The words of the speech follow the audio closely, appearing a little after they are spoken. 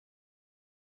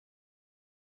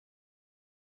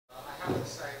to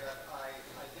say that I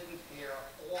didn't hear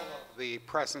all of the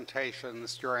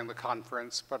presentations during the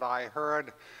conference, but I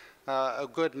heard a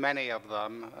good many of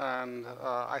them, and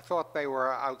I thought they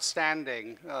were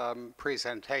outstanding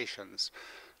presentations.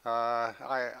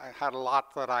 I had a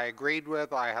lot that I agreed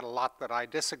with, I had a lot that I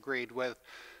disagreed with,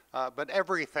 but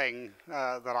everything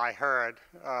that I heard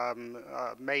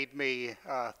made me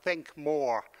think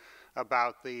more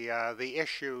about the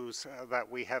issues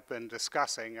that we have been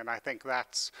discussing, and I think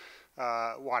that's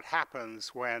what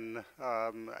happens when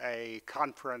a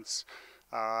conference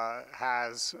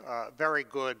has very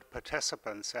good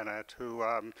participants in it who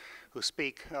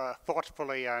speak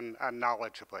thoughtfully and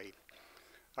knowledgeably.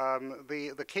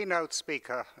 The keynote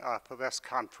speaker for this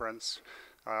conference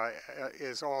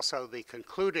is also the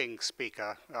concluding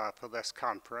speaker for this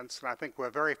conference, and I think we're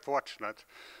very fortunate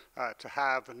to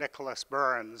have Nicholas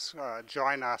Burns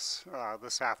join us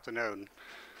this afternoon.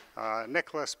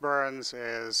 Nicholas Burns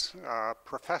is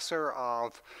professor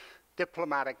of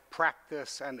diplomatic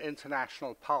practice and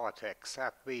international politics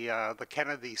at the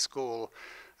Kennedy School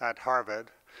at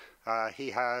Harvard. He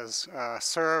has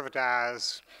served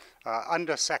as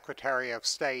Undersecretary of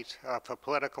State for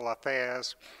Political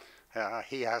Affairs.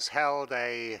 He has held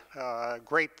a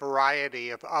great variety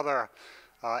of other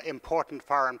important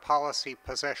foreign policy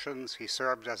positions. He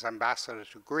served as ambassador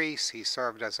to Greece. He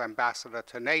served as ambassador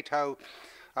to NATO.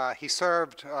 He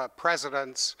served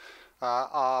presidents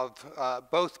of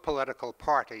both political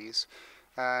parties.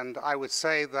 And I would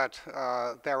say that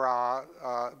there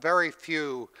are very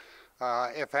few,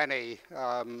 if any,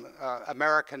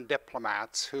 American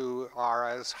diplomats who are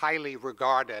as highly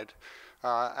regarded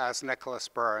as Nicholas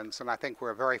Burns. And I think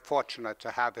we're very fortunate to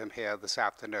have him here this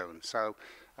afternoon. So,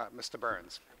 Mr.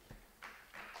 Burns.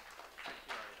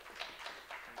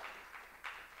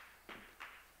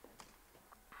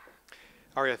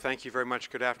 Aryeh, thank you very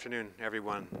much. Good afternoon,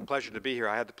 everyone. Pleasure to be here.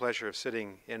 I had the pleasure of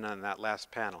sitting in on that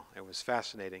last panel. It was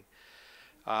fascinating.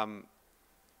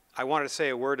 I wanted to say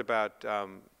a word about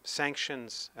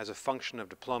sanctions as a function of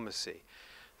diplomacy.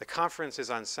 The conference is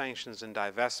on sanctions and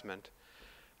divestment.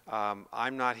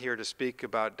 I'm not here to speak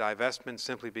about divestment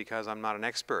simply because I'm not an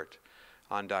expert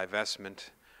on divestment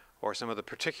or some of the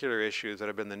particular issues that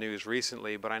have been in the news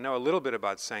recently, but I know a little bit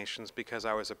about sanctions because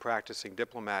I was a practicing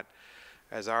diplomat,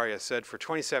 as Aryeh said, for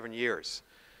 27 years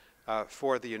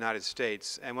for the United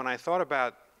States. And when I thought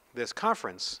about this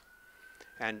conference,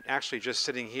 and actually just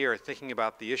sitting here thinking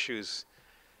about the issues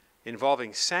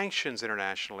involving sanctions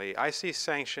internationally, I see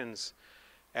sanctions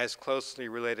as closely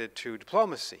related to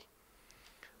diplomacy,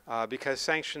 because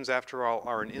sanctions, after all,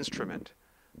 are an instrument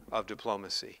of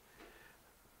diplomacy.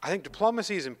 I think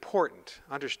diplomacy is important,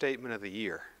 understatement of the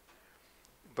year,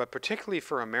 but particularly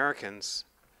for Americans,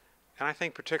 and I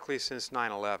think particularly since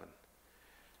 9/11.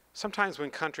 Sometimes when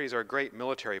countries are great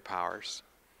military powers,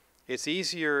 it's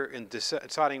easier in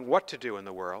deciding what to do in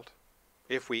the world,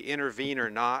 if we intervene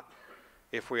or not,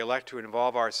 if we elect to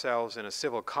involve ourselves in a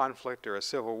civil conflict or a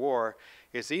civil war.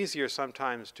 It's easier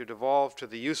sometimes to devolve to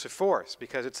the use of force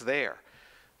because it's there,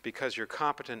 because you're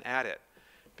competent at it,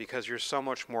 because you're so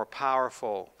much more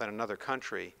powerful than another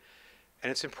country.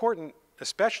 And it's important,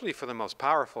 especially for the most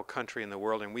powerful country in the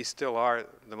world, and we still are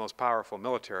the most powerful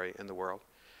military in the world.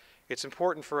 It's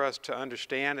important for us to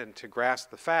understand and to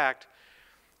grasp the fact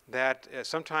that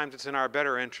sometimes it's in our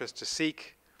better interest to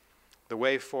seek the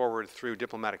way forward through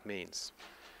diplomatic means.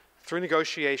 Through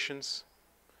negotiations,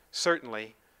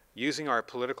 certainly, using our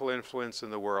political influence in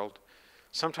the world,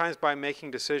 sometimes by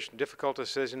making difficult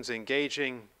decisions,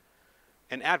 engaging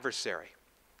an adversary.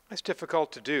 That's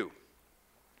difficult to do.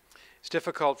 It's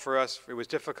difficult for us, it was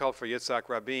difficult for Yitzhak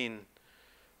Rabin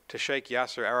to shake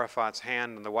Yasser Arafat's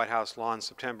hand on the White House lawn in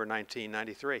September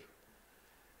 1993.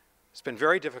 It's been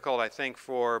very difficult, I think,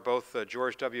 for both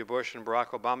George W. Bush and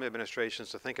Barack Obama administrations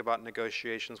to think about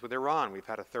negotiations with Iran. We've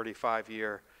had a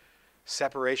 35-year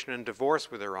separation and divorce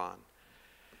with Iran.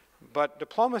 But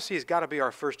diplomacy has got to be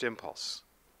our first impulse,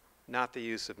 not the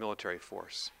use of military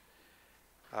force.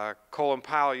 Colin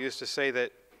Powell used to say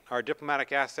that our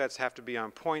diplomatic assets have to be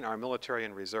on point, our military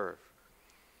in reserve.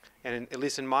 And at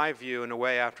least in my view, in a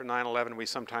way, after 9/11, we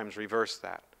sometimes reversed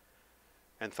that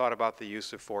and thought about the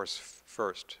use of force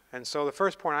first. And so the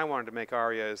first point I wanted to make,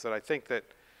 Aryeh, is that I think that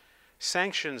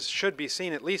sanctions should be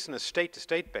seen, at least on a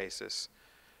state-to-state basis,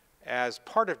 as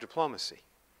part of diplomacy.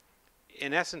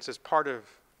 In essence, as part of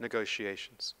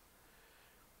negotiations.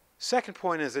 Second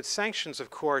point is that sanctions, of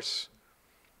course,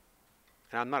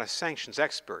 and I'm not a sanctions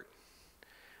expert,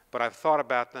 but I've thought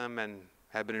about them and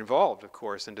have been involved, of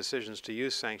course, in decisions to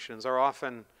use sanctions, are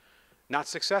often not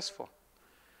successful.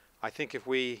 I think if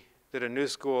we did a New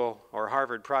School or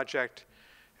Harvard project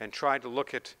and tried to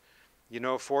look at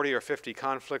 40 or 50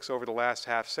 conflicts over the last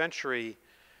half century,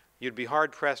 you'd be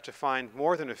hard-pressed to find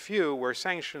more than a few where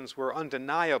sanctions were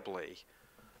undeniably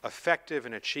effective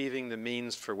in achieving the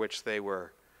means for which they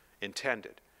were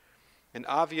intended. An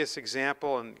obvious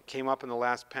example, and came up in the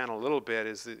last panel a little bit,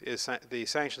 is the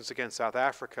sanctions against South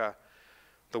Africa,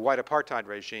 the white apartheid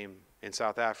regime in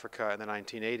South Africa in the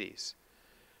 1980s.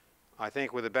 I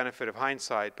think with the benefit of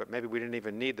hindsight, but maybe we didn't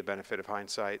even need the benefit of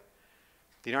hindsight,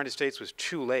 the United States was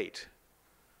too late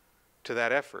to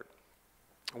that effort.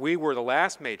 We were the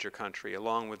last major country,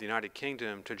 along with the United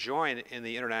Kingdom, to join in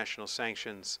the international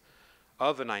sanctions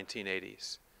of the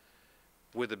 1980s.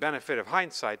 With the benefit of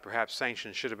hindsight, perhaps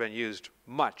sanctions should have been used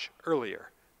much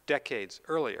earlier, decades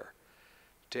earlier,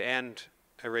 to end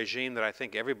a regime that I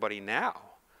think everybody now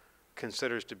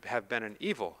considers to have been an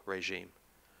evil regime,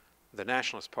 the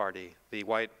Nationalist Party, the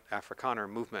white Afrikaner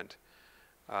movement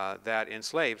that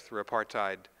enslaved through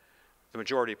apartheid the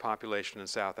majority population in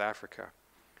South Africa.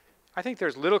 I think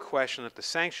there's little question that the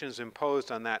sanctions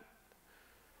imposed on that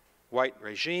white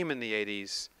regime in the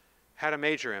 80s had a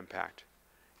major impact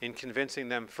in convincing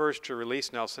them first to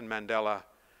release Nelson Mandela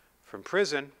from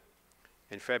prison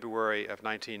in February of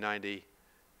 1990,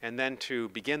 and then to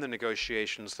begin the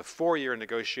negotiations, the 4-year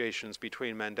negotiations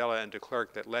between Mandela and de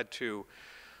Klerk that led to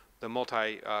the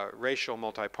multi-racial,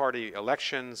 multi-party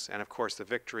elections, and of course the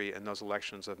victory in those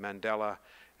elections of Mandela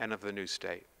and of the new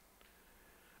state.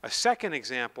 A second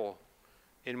example,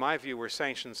 in my view, where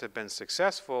sanctions have been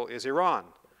successful is Iran,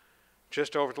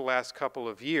 just over the last couple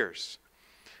of years.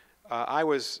 I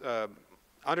was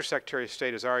Undersecretary of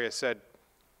State, as Aryeh said,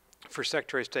 for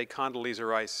Secretary of State Condoleezza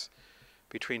Rice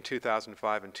between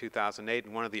 2005 and 2008,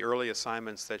 and one of the early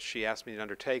assignments that she asked me to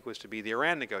undertake was to be the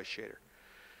Iran negotiator.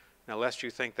 Now, lest you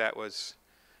think that was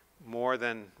more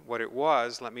than what it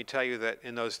was, let me tell you that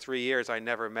in those 3 years I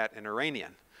never met an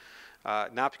Iranian.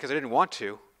 Not because I didn't want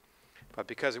to, but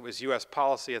because it was US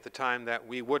policy at the time that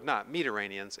we would not meet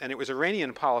Iranians, and it was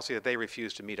Iranian policy that they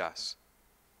refused to meet us.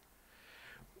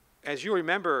 As you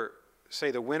remember,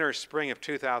 say the winter, spring of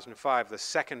 2005, the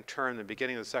second term, the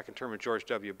beginning of the second term of George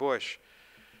W. Bush,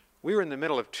 we were in the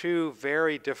middle of two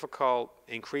very difficult,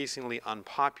 increasingly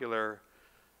unpopular,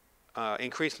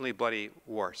 increasingly bloody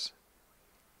wars.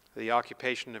 The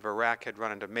occupation of Iraq had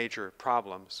run into major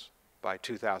problems by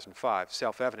 2005,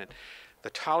 self-evident. The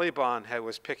Taliban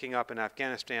was picking up in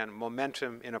Afghanistan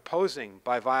momentum in opposing,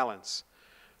 by violence,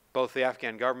 both the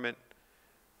Afghan government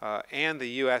and the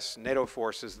US NATO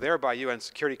forces, thereby UN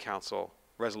Security Council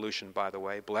resolution, by the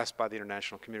way, blessed by the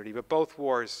international community, but both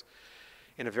wars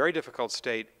in a very difficult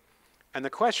state. And the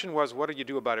question was, what do you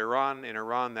do about Iran? In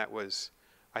Iran that was,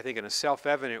 I think, in a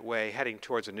self-evident way, heading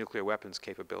towards a nuclear weapons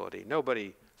capability.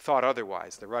 Nobody thought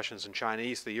otherwise. The Russians and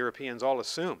Chinese, the Europeans all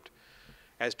assumed,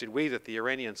 as did we, that the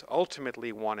Iranians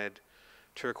ultimately wanted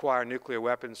to acquire nuclear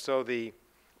weapons. So the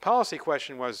policy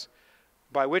question was,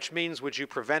 by which means would you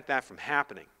prevent that from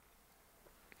happening?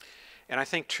 And I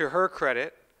think to her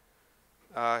credit,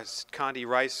 Condi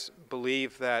Rice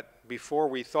believed that before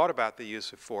we thought about the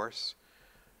use of force,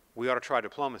 we ought to try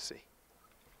diplomacy.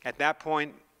 At that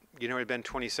point, it had been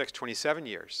 26, 27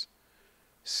 years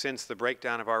since the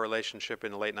breakdown of our relationship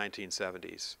in the late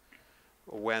 1970s,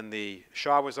 when the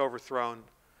Shah was overthrown,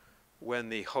 when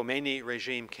the Khomeini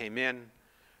regime came in,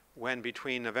 when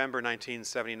between November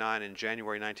 1979 and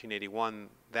January 1981,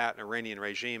 that Iranian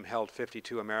regime held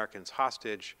 52 Americans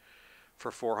hostage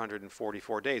for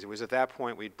 444 days. It was at that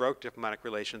point we broke diplomatic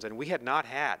relations, and we had not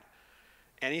had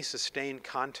any sustained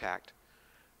contact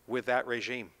with that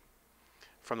regime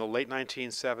from the late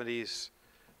 1970s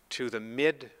to the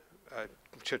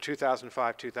to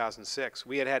 2005, 2006.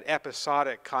 We had had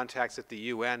episodic contacts at the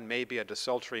UN, maybe a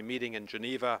desultory meeting in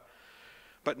Geneva,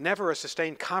 but never a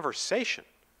sustained conversation.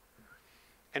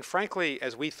 And frankly,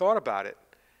 as we thought about it,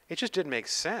 it just didn't make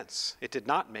sense. It did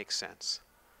not make sense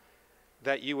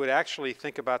that you would actually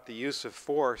think about the use of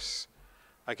force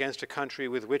against a country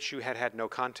with which you had had no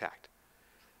contact.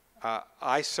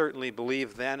 I certainly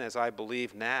believe then, as I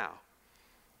believe now,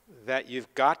 that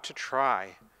you've got to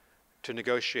try to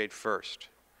negotiate first.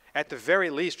 At the very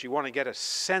least, you want to get a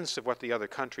sense of what the other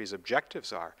country's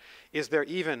objectives are. Is there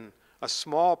even a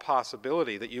small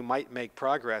possibility that you might make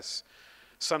progress,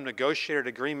 some negotiated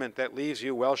agreement that leaves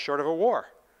you well short of a war?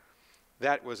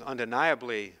 That was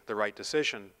undeniably the right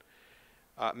decision,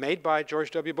 made by George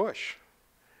W. Bush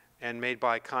and made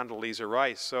by Condoleezza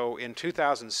Rice. So in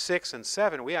 2006 and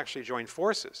 2007, we actually joined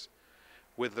forces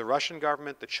with the Russian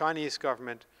government, the Chinese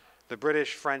government, the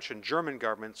British, French, and German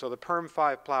government, so the Perm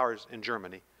 5 powers in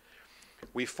Germany.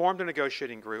 We formed a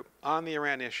negotiating group on the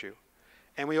Iran issue,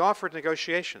 and we offered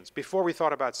negotiations before we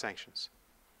thought about sanctions.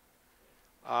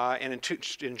 And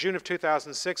in June of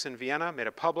 2006 in Vienna, made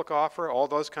a public offer, all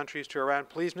those countries to Iran,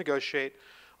 please negotiate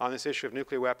on this issue of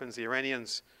nuclear weapons. The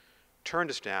Iranians turned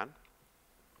us down.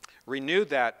 Renewed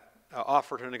that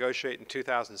offer to negotiate in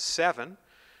 2007.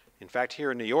 In fact,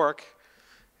 here in New York,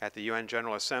 at the UN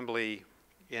General Assembly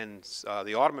in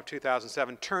the autumn of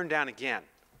 2007, turned down again.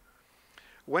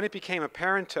 When it became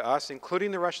apparent to us,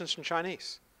 including the Russians and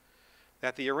Chinese,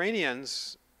 that the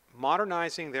Iranians,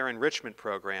 modernizing their enrichment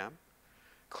program,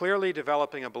 clearly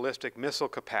developing a ballistic missile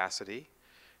capacity,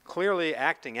 clearly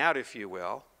acting out, if you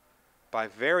will, by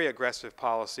very aggressive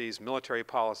policies, military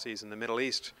policies in the Middle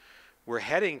East, were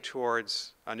heading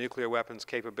towards a nuclear weapons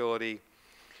capability.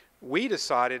 We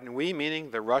decided, and we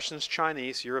meaning the Russians,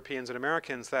 Chinese, Europeans, and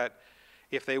Americans, that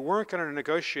if they weren't going to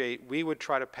negotiate, we would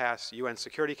try to pass UN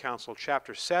Security Council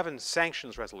Chapter 7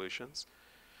 sanctions resolutions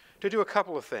to do a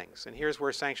couple of things. And here's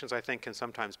where sanctions, I think, can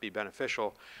sometimes be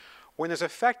beneficial. When there's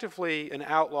effectively an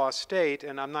outlaw state,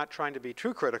 and I'm not trying to be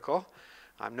too critical,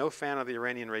 I'm no fan of the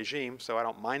Iranian regime, so I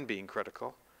don't mind being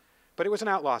critical, but it was an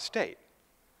outlaw state.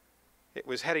 It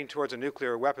was heading towards a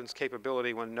nuclear weapons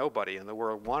capability when nobody in the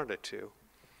world wanted it to.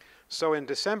 So in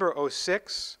December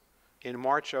 '06, in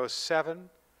March '07,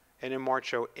 and in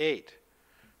March '08,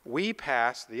 we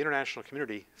passed, the international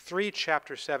community, 3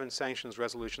 Chapter 7 sanctions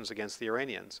resolutions against the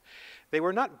Iranians. They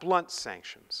were not blunt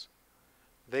sanctions.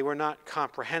 They were not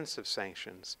comprehensive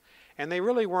sanctions. And they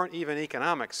really weren't even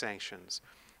economic sanctions.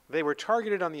 They were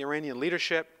targeted on the Iranian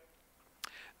leadership.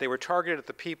 They were targeted at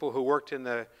the people who worked in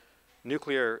the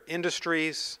nuclear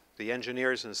industries, the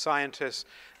engineers and scientists.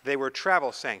 They were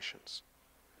travel sanctions.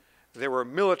 There were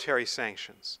military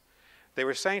sanctions. They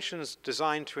were sanctions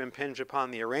designed to impinge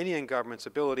upon the Iranian government's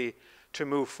ability to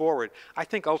move forward. I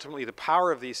think ultimately the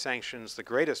power of these sanctions, the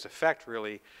greatest effect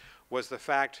really, was the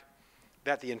fact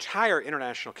that the entire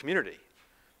international community,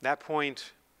 at that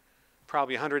point,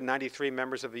 probably 193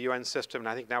 members of the UN system, and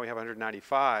I think now we have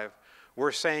 195,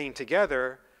 were saying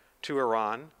together to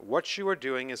Iran, what you are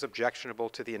doing is objectionable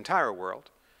to the entire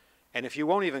world. And if you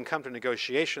won't even come to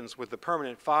negotiations with the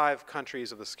permanent 5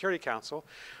 countries of the Security Council,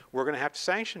 we're going to have to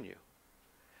sanction you.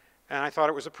 And I thought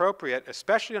it was appropriate,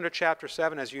 especially under Chapter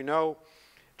 7. As you know,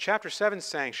 Chapter 7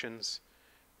 sanctions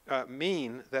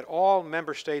mean that all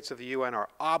member states of the UN are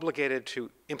obligated to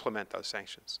implement those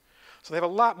sanctions. So they have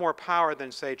a lot more power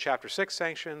than, say, Chapter 6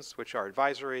 sanctions, which are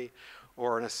advisory,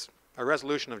 or a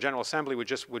resolution of General Assembly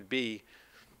would be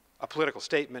a political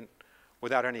statement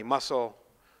without any muscle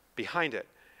behind it.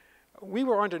 We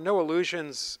were under no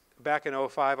illusions back in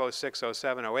 '05, '06,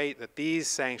 '07, '08 that these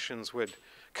sanctions would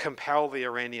compel the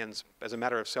Iranians, as a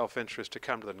matter of self-interest, to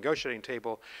come to the negotiating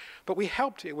table. But we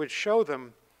helped, it would show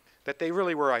them that they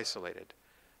really were isolated,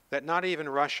 that not even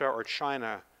Russia or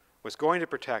China was going to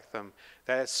protect them,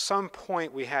 that at some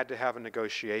point we had to have a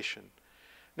negotiation.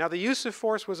 Now, the use of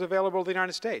force was available to the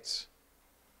United States.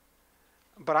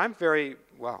 But I'm very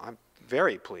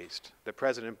pleased that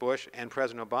President Bush and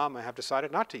President Obama have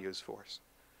decided not to use force.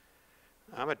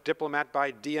 I'm a diplomat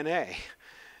by DNA,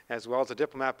 as well as a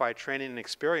diplomat by training and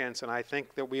experience, and I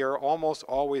think that we are almost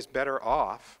always better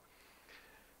off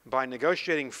by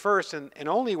negotiating first, and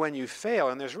only when you fail,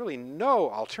 and there's really no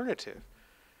alternative.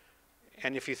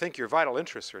 And if you think your vital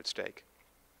interests are at stake,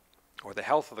 or the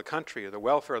health of the country, or the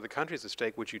welfare of the country is at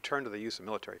stake, would you turn to the use of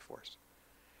military force?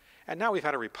 And now we've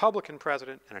had a Republican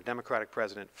president and a Democratic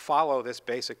president follow this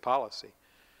basic policy,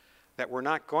 that we're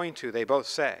not going to, they both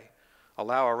say,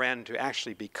 allow Iran to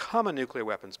actually become a nuclear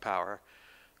weapons power.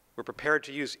 We're prepared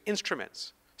to use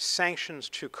instruments, sanctions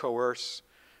to coerce,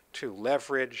 to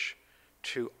leverage,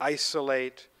 to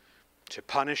isolate, to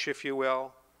punish, if you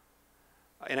will,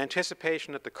 in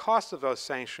anticipation that the cost of those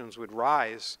sanctions would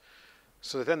rise,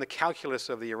 so that then the calculus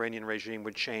of the Iranian regime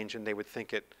would change and they would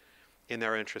think it in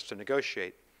their interest to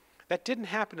negotiate. That didn't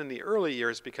happen in the early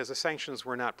years because the sanctions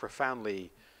were not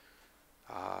profoundly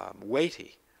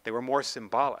weighty. They were more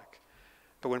symbolic.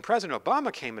 But when President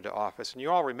Obama came into office, and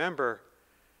you all remember,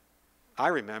 I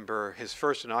remember his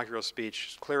first inaugural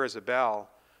speech, clear as a bell.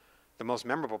 The most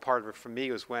memorable part of it for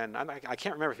me was when, I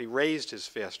can't remember if he raised his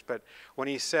fist, but when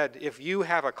he said, if you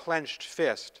have a clenched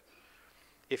fist,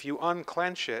 if you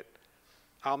unclench it,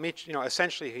 I'll meet you,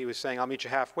 essentially he was saying, I'll meet you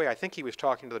halfway. I think he was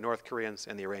talking to the North Koreans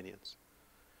and the Iranians.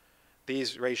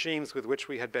 These regimes with which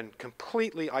we had been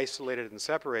completely isolated and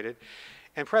separated.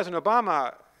 And President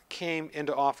Obama came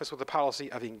into office with a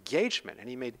policy of engagement, and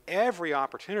he made every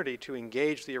opportunity to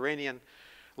engage the Iranian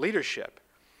leadership.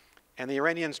 And the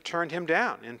Iranians turned him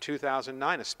down in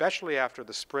 2009, especially after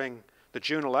the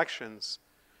June elections,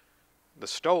 the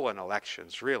stolen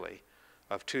elections, really,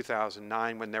 of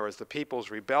 2009, when there was the People's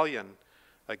Rebellion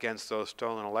against those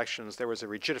stolen elections. There was a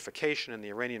rigidification in the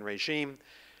Iranian regime.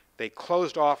 They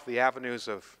closed off the avenues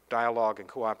of dialogue and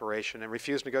cooperation and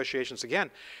refused negotiations again.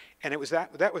 And it was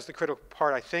that was the critical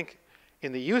part, I think,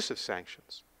 in the use of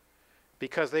sanctions,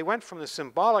 because they went from the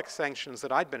symbolic sanctions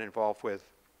that I'd been involved with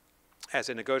as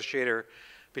a negotiator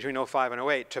between 2005 and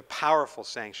 2008 to powerful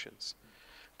sanctions.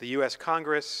 The US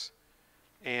Congress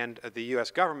and the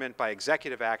US government, by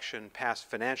executive action, passed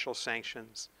financial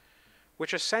sanctions,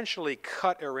 which essentially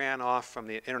cut Iran off from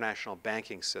the international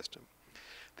banking system.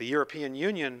 The European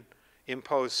Union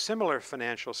imposed similar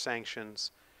financial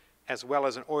sanctions as well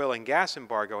as an oil and gas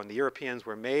embargo, and the Europeans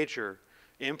were major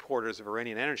importers of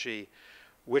Iranian energy,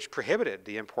 which prohibited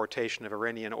the importation of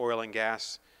Iranian oil and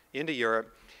gas into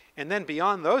Europe. And then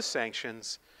beyond those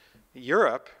sanctions,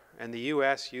 Europe and the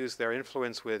US used their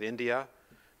influence with India,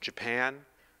 Japan,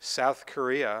 South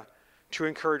Korea to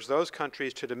encourage those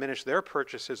countries to diminish their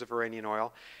purchases of Iranian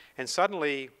oil. And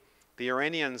suddenly, the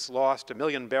Iranians lost 1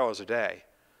 million barrels a day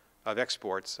of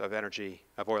exports of energy,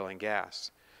 of oil and gas.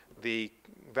 The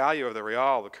value of the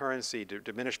rial, the currency,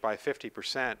 diminished by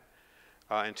 50%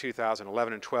 in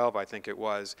 2011 and 12, I think it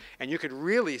was. And you could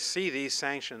really see these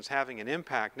sanctions having an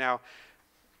impact. Now,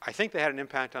 I think they had an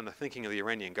impact on the thinking of the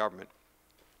Iranian government,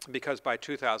 because by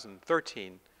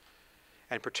 2013,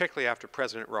 and particularly after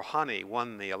President Rouhani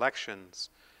won the elections,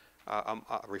 a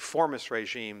reformist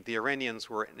regime, the Iranians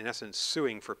were in essence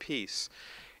suing for peace.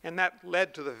 And that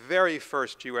led to the very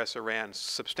first US-Iran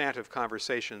substantive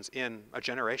conversations in a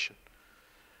generation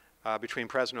between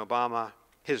President Obama,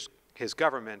 his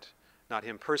government, not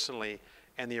him personally,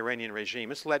 and the Iranian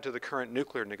regime. It's led to the current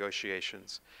nuclear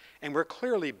negotiations. And we're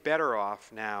clearly better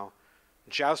off now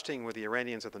jousting with the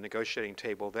Iranians at the negotiating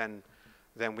table than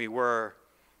we were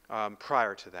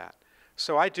prior to that.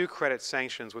 So I do credit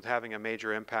sanctions with having a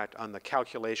major impact on the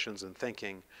calculations and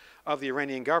thinking of the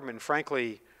Iranian government. And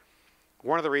frankly,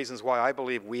 one of the reasons why I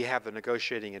believe we have the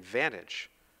negotiating advantage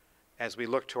as we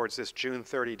look towards this June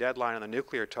 30 deadline on the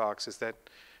nuclear talks is that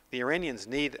the Iranians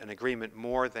need an agreement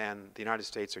more than the United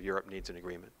States or Europe needs an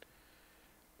agreement.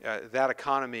 That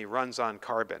economy runs on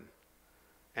carbon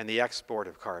and the export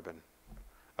of carbon,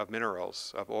 of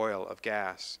minerals, of oil, of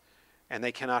gas, and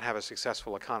they cannot have a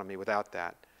successful economy without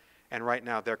that. And right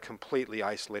now they're completely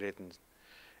isolated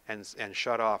and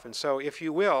shut off. And so, if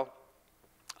you will,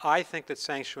 I think that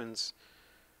sanctions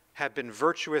have been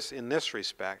virtuous in this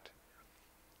respect.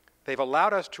 They've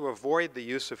allowed us to avoid the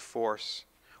use of force.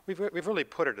 We've really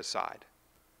put it aside,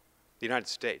 the United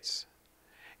States.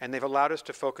 And they've allowed us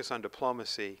to focus on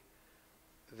diplomacy.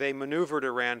 They maneuvered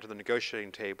Iran to the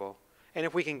negotiating table. And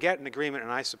if we can get an agreement,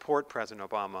 and I support President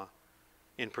Obama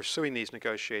in pursuing these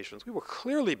negotiations, we will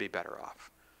clearly be better off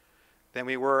than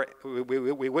we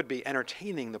would be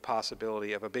entertaining the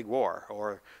possibility of a big war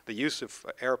or the use of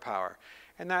air power.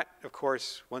 And that, of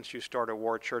course, once you start a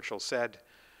war, Churchill said,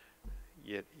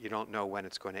 you don't know when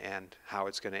it's going to end, how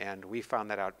it's going to end. We found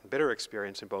that out in bitter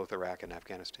experience in both Iraq and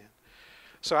Afghanistan.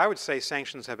 So I would say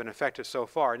sanctions have been effective so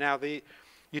far. Now,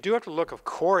 you do have to look, of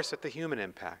course, at the human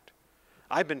impact.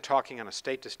 I've been talking on a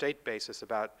state-to-state basis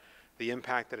about the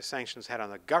impact that the sanctions had on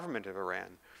the government of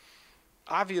Iran.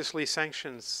 Obviously,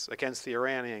 sanctions against the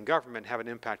Iranian government have an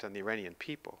impact on the Iranian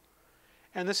people.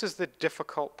 And this is the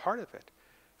difficult part of it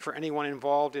for anyone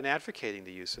involved in advocating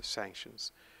the use of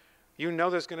sanctions. You know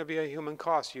there's going to be a human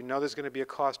cost. You know there's going to be a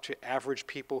cost to average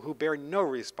people who bear no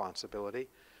responsibility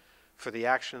for the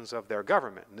actions of their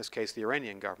government, in this case the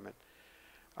Iranian government.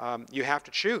 You have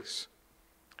to choose.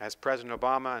 As President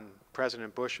Obama and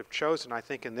President Bush have chosen, I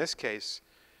think in this case,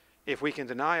 if we can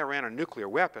deny Iran a nuclear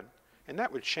weapon, and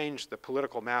that would change the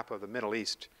political map of the Middle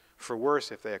East for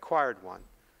worse if they acquired one,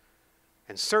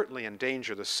 and certainly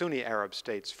endanger the Sunni Arab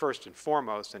states first and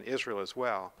foremost, and Israel as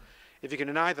well. If you can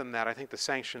deny them that, I think the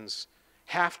sanctions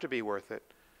have to be worth it,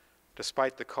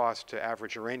 despite the cost to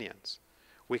average Iranians.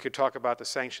 We could talk about the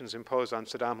sanctions imposed on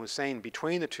Saddam Hussein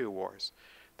between the two wars.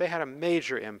 They had a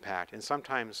major impact, and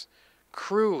sometimes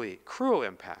cruel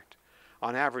impact,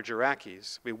 on average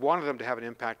Iraqis. We wanted them to have an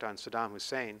impact on Saddam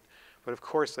Hussein, but of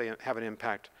course they have an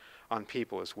impact on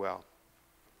people as well.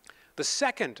 The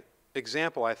second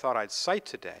example I thought I'd cite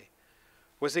today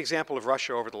was the example of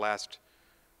Russia over the last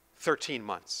 13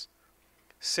 months.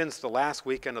 Since the last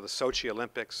weekend of the Sochi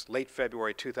Olympics, late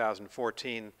February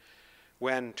 2014,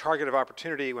 when target of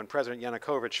opportunity, when President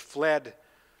Yanukovych fled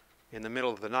in the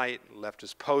middle of the night, left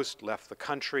his post, left the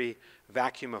country,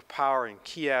 vacuum of power in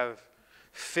Kiev,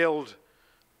 filled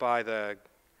by the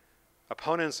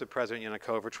opponents of President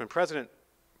Yanukovych, when President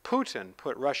Putin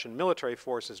put Russian military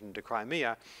forces into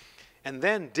Crimea, and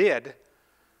then did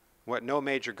what no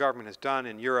major government has done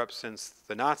in Europe since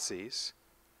the Nazis,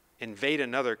 invade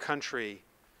another country,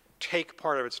 take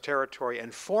part of its territory,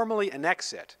 and formally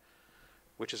annex it,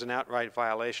 which is an outright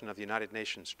violation of the United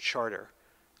Nations Charter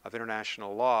of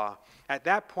International Law, at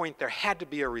that point there had to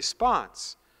be a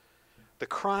response. The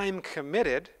crime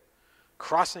committed,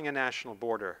 crossing a national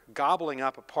border, gobbling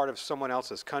up a part of someone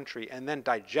else's country, and then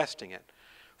digesting it,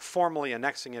 formally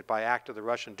annexing it by act of the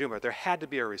Russian Duma, there had to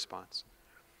be a response.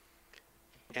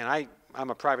 And I'm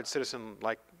a private citizen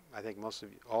like I think most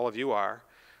of you, all of you are.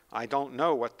 I don't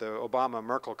know what the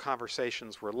Obama-Merkel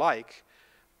conversations were like,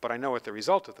 but I know what the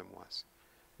result of them was.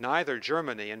 Neither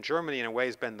Germany, and Germany in a way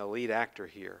has been the lead actor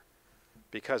here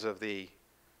because of the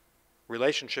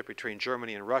relationship between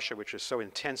Germany and Russia, which is so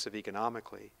intensive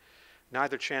economically,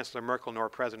 neither Chancellor Merkel nor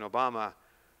President Obama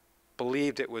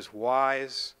believed it was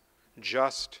wise,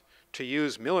 just to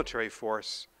use military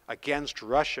force against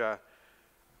Russia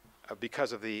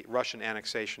because of the Russian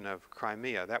annexation of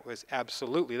Crimea. That was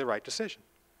absolutely the right decision.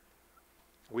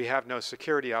 We have no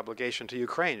security obligation to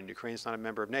Ukraine, and Ukraine's not a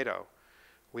member of NATO.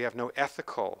 We have no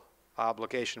ethical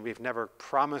obligation. We've never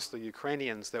promised the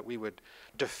Ukrainians that we would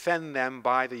defend them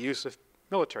by the use of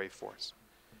military force.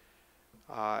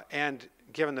 And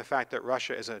given the fact that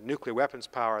Russia is a nuclear weapons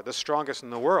power, the strongest in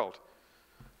the world,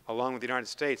 along with the United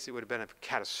States, it would have been a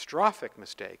catastrophic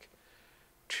mistake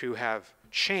to have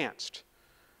chanced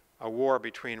a war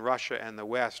between Russia and the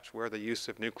West where the use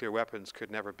of nuclear weapons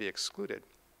could never be excluded.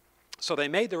 So they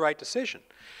made the right decision.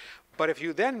 But if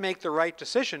you then make the right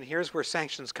decision, here's where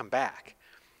sanctions come back.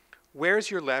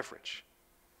 Where's your leverage?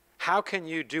 How can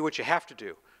you do what you have to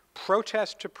do?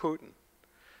 Protest to Putin.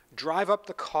 Drive up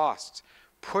the costs.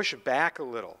 Push back a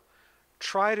little.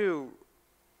 Try to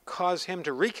cause him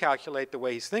to recalculate the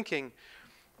way he's thinking.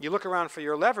 You look around for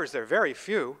your levers, there are very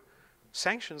few.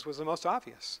 Sanctions was the most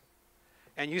obvious.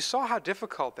 And you saw how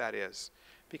difficult that is.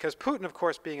 Because Putin, of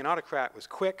course, being an autocrat, was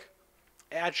quick,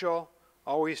 agile,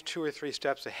 always 2 or 3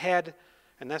 steps ahead,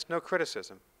 and that's no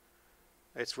criticism.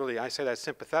 It's really, I say that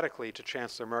sympathetically to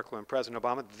Chancellor Merkel and President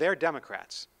Obama. They're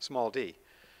Democrats, small d.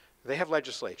 They have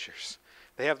legislatures.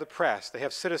 They have the press. They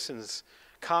have citizens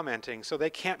commenting, so they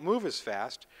can't move as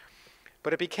fast.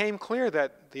 But it became clear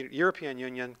that the European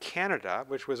Union, Canada,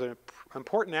 which was an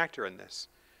important actor in this,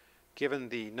 given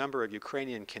the number of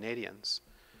Ukrainian Canadians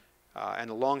and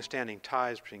the long-standing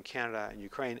ties between Canada and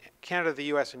Ukraine, Canada, the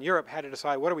US, and Europe had to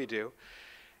decide, what do we do?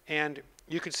 And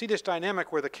you could see this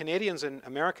dynamic where the Canadians and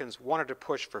Americans wanted to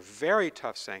push for very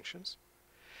tough sanctions,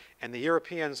 and the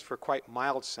Europeans for quite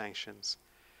mild sanctions,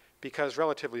 because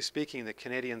relatively speaking, the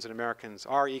Canadians and Americans,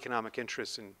 our economic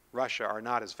interests in Russia are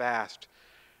not as vast,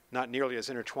 not nearly as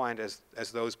intertwined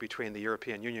as those between the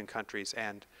European Union countries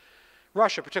and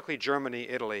Russia, particularly Germany,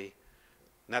 Italy,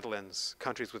 Netherlands,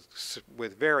 countries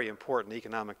with very important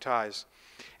economic ties.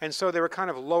 And so they were kind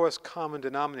of lowest common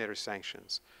denominator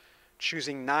sanctions,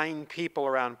 choosing 9 people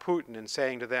around Putin and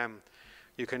saying to them,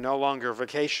 you can no longer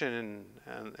vacation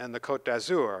in the Côte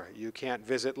d'Azur, you can't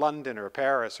visit London or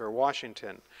Paris or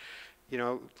Washington, you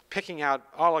know, picking out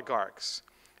oligarchs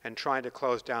and trying to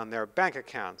close down their bank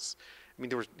accounts. I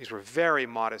mean, these were very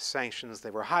modest sanctions.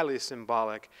 They were highly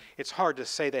symbolic. It's hard to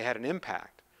say they had an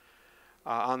impact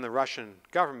on the Russian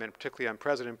government, particularly on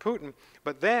President Putin.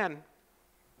 But then,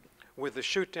 with the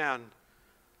shoot-down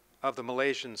of the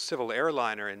Malaysian civil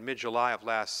airliner in mid-July of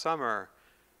last summer,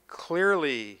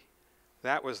 clearly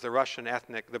that was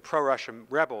the pro-Russian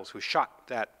rebels who shot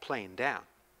that plane down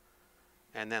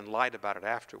and then lied about it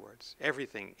afterwards.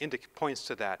 Everything points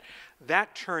to that.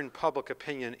 That turned public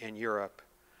opinion in Europe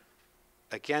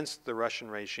against the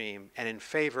Russian regime and in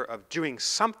favor of doing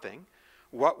something.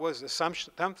 What was the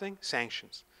something?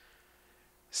 Sanctions.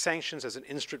 Sanctions as an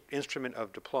instrument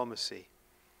of diplomacy.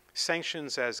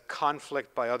 Sanctions as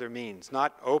conflict by other means,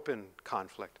 not open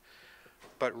conflict,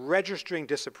 but registering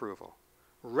disapproval,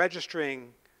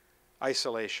 registering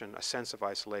isolation, a sense of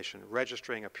isolation,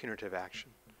 registering a punitive action.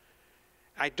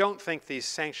 I don't think these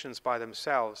sanctions by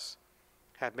themselves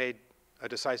have made a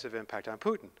decisive impact on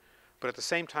Putin. But at the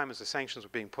same time as the sanctions were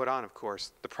being put on, of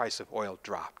course, the price of oil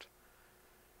dropped.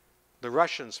 The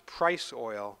Russians price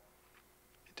oil,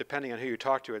 depending on who you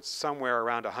talk to, it's somewhere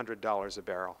around $100 a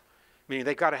barrel. Meaning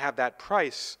they've got to have that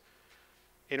price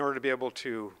in order to be able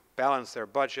to balance their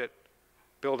budget,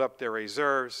 build up their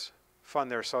reserves,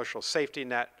 fund their social safety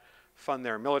net, fund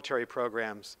their military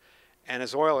programs. And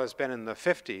as oil has been in the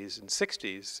 50s and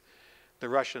 60s, the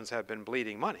Russians have been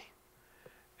bleeding money.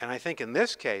 And I think in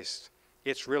this case,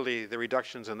 it's really the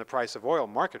reductions in the price of oil,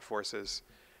 market forces,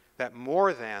 that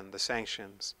more than the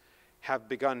sanctions have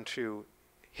begun to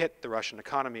hit the Russian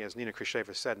economy, as Nina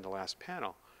Khrushcheva said in the last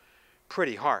panel,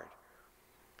 pretty hard.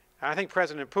 And I think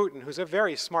President Putin, who's a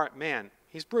very smart man,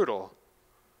 he's brutal,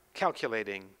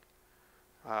 calculating,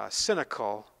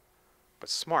 cynical, but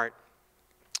smart,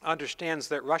 understands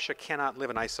that Russia cannot live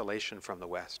in isolation from the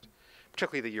West,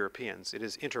 particularly the Europeans. It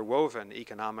is interwoven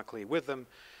economically with them,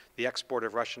 the export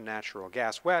of Russian natural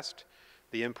gas west,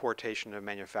 the importation of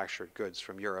manufactured goods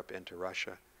from Europe into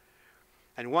Russia.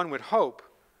 And one would hope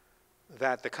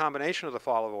that the combination of the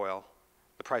fall of oil,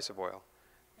 the price of oil,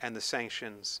 and the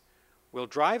sanctions will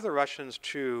drive the Russians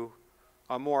to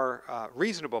a more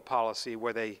reasonable policy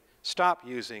where they stop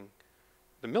using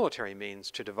the military means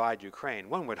to divide Ukraine.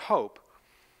 One would hope,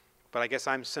 but I guess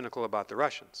I'm cynical about the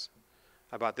Russians,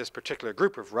 about this particular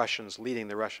group of Russians leading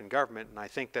the Russian government. And I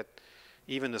think that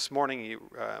even this morning,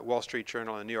 Wall Street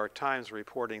Journal and the New York Times were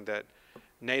reporting that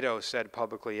NATO said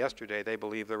publicly yesterday they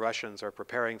believe the Russians are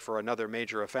preparing for another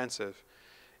major offensive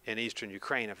in eastern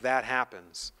Ukraine. If that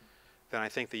happens, then I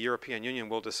think the European Union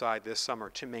will decide this summer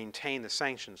to maintain the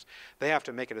sanctions. They have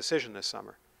to make a decision this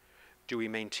summer. Do we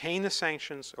maintain the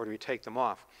sanctions or do we take them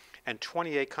off? And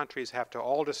 28 countries have to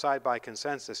all decide by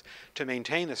consensus to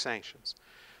maintain the sanctions.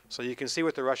 So you can see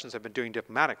what the Russians have been doing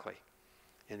diplomatically,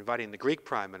 inviting the Greek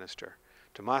prime minister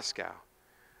to Moscow,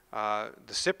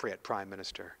 the Cypriot prime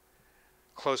minister,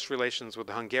 close relations with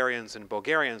the Hungarians and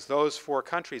Bulgarians. Those four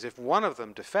countries, if one of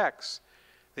them defects,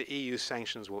 the EU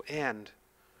sanctions will end.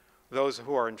 Those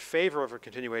who are in favor of a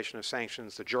continuation of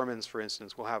sanctions, the Germans, for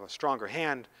instance, will have a stronger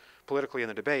hand politically in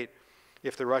the debate.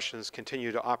 If the Russians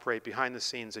continue to operate behind the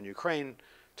scenes in Ukraine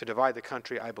to divide the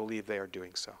country, I believe they are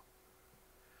doing so.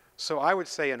 So I would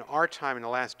say in our time, in the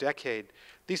last decade,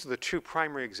 these are the two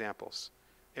primary examples,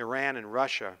 Iran and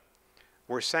Russia,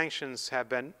 where sanctions have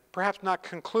been perhaps not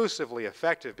conclusively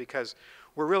effective because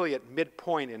we're really at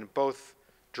midpoint in both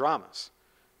dramas.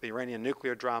 The Iranian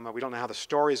nuclear drama, we don't know how the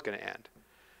story is going to end.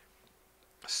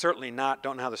 Certainly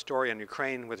don't know how the story in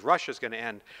Ukraine with Russia is going to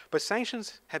end. But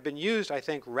sanctions have been used, I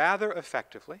think, rather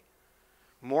effectively,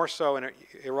 more so in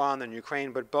Iran than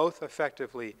Ukraine, but both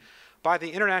effectively by the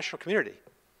international community,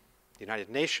 the United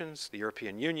Nations, the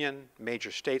European Union,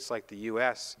 major states like the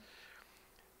US,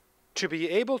 to be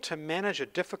able to manage a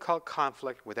difficult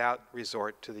conflict without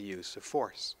resort to the use of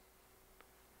force.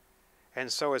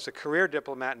 And so as a career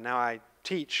diplomat, now I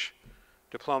teach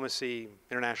diplomacy,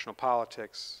 international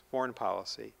politics, foreign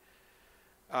policy.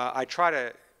 I try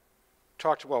to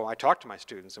talk to my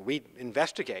students and we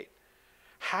investigate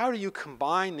how do you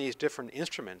combine these different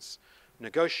instruments,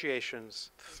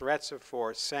 negotiations, threats of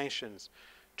force, sanctions,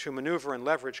 to maneuver and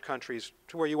leverage countries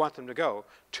to where you want them to go,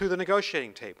 to the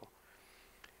negotiating table.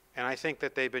 And I think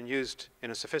that they've been used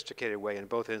in a sophisticated way in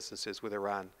both instances with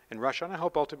Iran and Russia, and I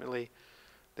hope ultimately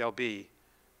they'll be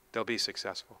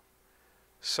successful.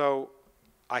 So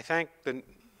I thank the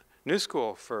New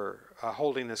School for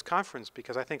holding this conference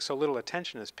because I think so little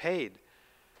attention is paid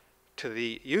to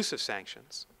the use of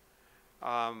sanctions.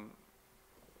 As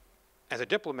a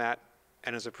diplomat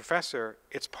and as a professor,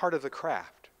 it's part of the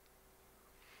craft.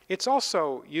 It's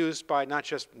also used by not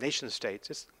just nation states,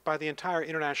 it's by the entire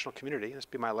international community, this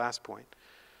will be my last point,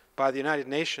 by the United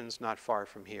Nations not far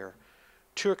from here,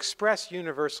 to express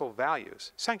universal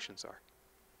values. Sanctions are.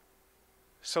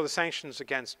 So the sanctions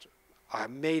against a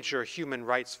major human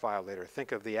rights violator,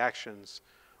 think of the actions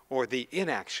or the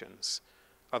inactions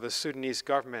of the Sudanese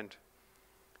government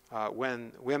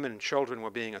when women and children were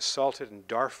being assaulted in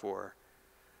Darfur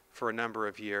for a number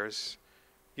of years.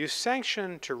 You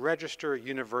sanction to register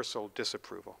universal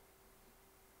disapproval,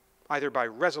 either by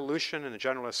resolution in the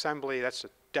General Assembly, that's a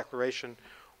declaration,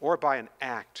 or by an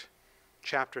act,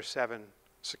 Chapter 7,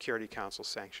 Security Council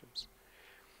sanctions.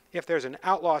 If there's an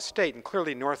outlaw state, and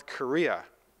clearly North Korea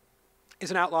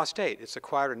is an outlaw state, it's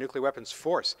acquired a nuclear weapons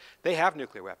force. They have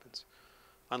nuclear weapons,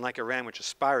 unlike Iran, which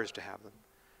aspires to have them.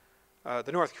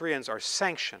 The North Koreans are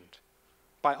sanctioned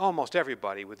by almost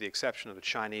everybody, with the exception of the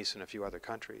Chinese and a few other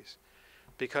countries,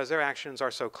 because their actions are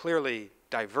so clearly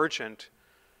divergent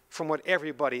from what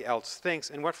everybody else thinks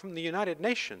and what from the United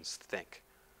Nations think.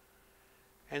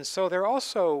 And so they're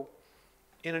also,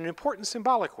 in an important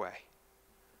symbolic way,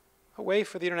 a way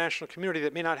for the international community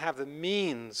that may not have the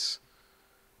means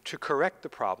to correct the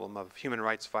problem of human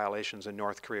rights violations in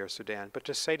North Korea or Sudan, but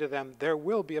to say to them, there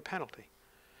will be a penalty.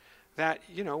 That,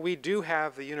 you know, we do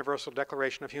have the Universal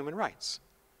Declaration of Human Rights,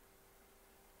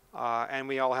 and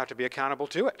we all have to be accountable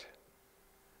to it.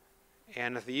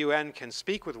 And if the UN can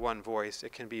speak with one voice,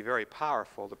 it can be very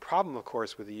powerful. The problem, of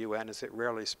course, with the UN is it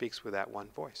rarely speaks with that one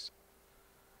voice.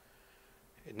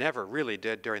 It never really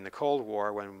did during the Cold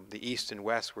War when the East and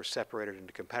West were separated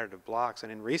into competitive blocs.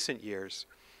 And in recent years,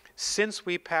 since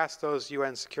we passed those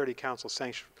UN Security Council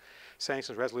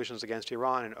sanctions resolutions against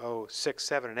Iran in 2006,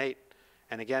 2007, and 2008,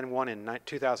 and again one in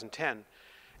 2010,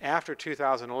 After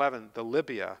 2011, the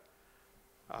Libya,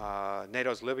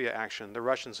 NATO's Libya action, the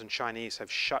Russians and Chinese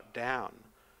have shut down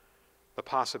the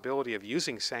possibility of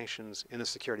using sanctions in the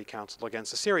Security Council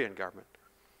against the Syrian government.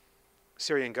 The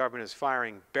Syrian government is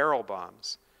firing barrel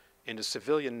bombs into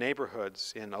civilian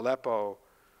neighborhoods in Aleppo,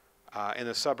 in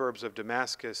the suburbs of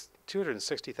Damascus.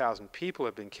 260,000 people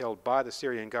have been killed by the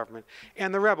Syrian government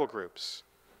and the rebel groups,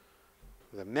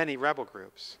 the many rebel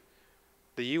groups.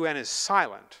 The UN is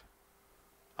silent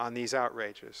on these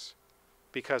outrages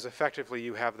because effectively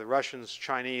you have the Russians,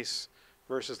 Chinese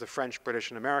versus the French, British,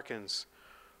 and Americans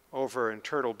over in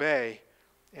Turtle Bay,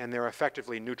 and they're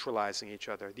effectively neutralizing each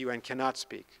other. The UN cannot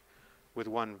speak with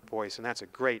one voice, and that's a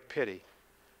great pity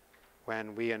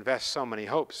when we invest so many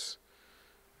hopes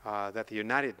that the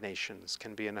United Nations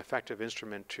can be an effective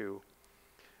instrument to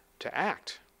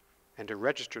act and to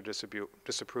register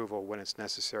disapproval when it's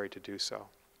necessary to do so.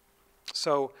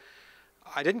 So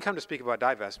I didn't come to speak about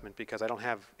divestment because I don't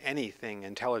have anything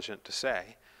intelligent to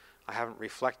say. I haven't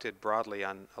reflected broadly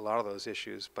on a lot of those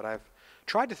issues, but I've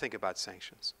tried to think about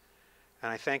sanctions.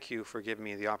 And I thank you for giving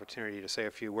me the opportunity to say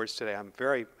a few words today. I'm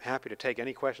very happy to take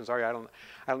any questions. Aryeh,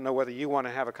 I don't know whether you want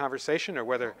to have a conversation or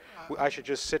whether I should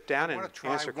just sit down and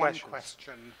answer questions. I want to try one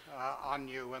question on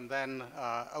you and then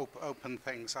open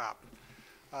things up.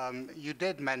 You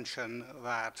did mention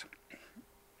that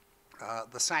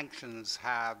the sanctions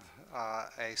have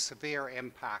a severe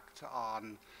impact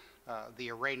on the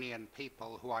Iranian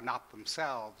people who are not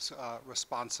themselves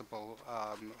responsible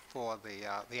for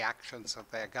the actions of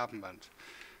their government.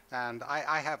 And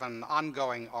I have an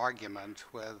ongoing argument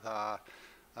with a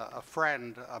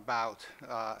friend about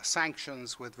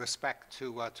sanctions with respect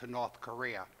to North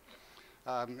Korea.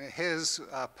 His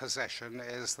position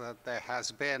is that there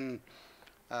has been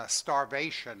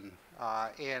starvation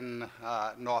in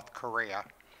North Korea,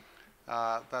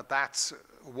 that's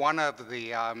one of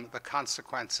the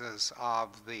consequences of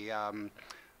the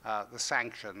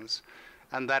sanctions,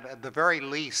 and that at the very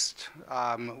least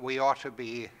we ought to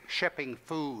be shipping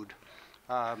food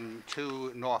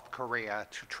to North Korea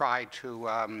to try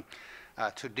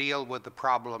to deal with the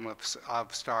problem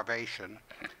of starvation.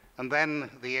 And then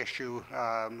the issue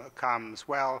comes,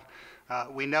 well,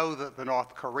 we know that the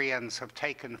North Koreans have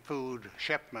taken food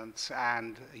shipments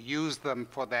and used them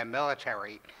for their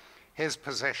military. His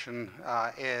position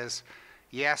is,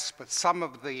 yes, but some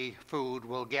of the food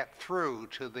will get through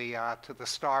to the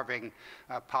starving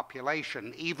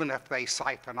population, even if they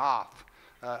siphon off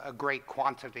a great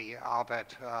quantity of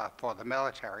it for the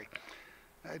military.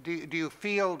 Do you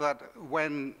feel that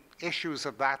when issues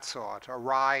of that sort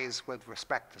arise with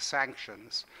respect to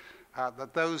sanctions,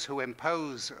 that those who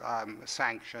impose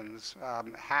sanctions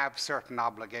have certain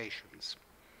obligations?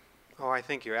 Oh, I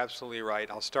think you're absolutely right.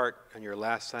 I'll start on your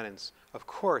last sentence. Of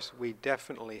course, we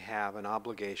definitely have an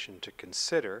obligation to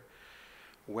consider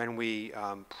when we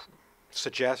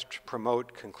suggest,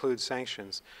 promote, conclude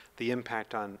sanctions, the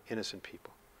impact on innocent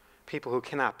people, people who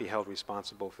cannot be held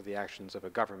responsible for the actions of a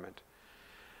government.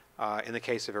 In the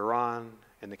case of Iran,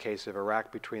 in the case of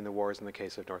Iraq between the wars, in the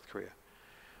case of North Korea.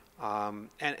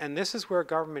 And this is where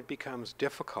government becomes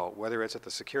difficult, whether it's at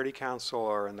the Security Council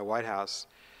or in the White House.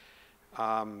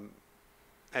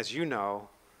 As you know,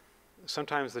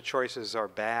 sometimes the choices are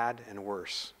bad and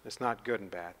worse. It's not good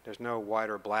and bad. There's no white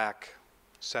or black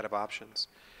set of options.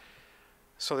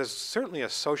 So there's certainly a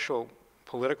social,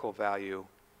 political value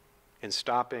in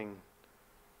stopping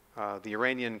the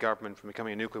Iranian government from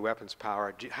becoming a nuclear weapons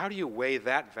power. How do you weigh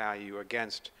that value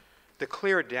against the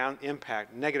clear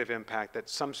negative impact that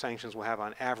some sanctions will have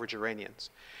on average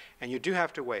Iranians? And you do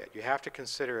have to weigh it. You have to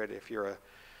consider it if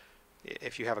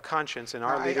you have a conscience, and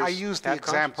our leaders I used the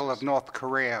example of North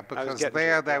Korea because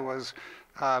there was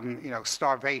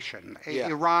starvation. Yeah.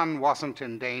 Iran wasn't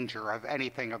in danger of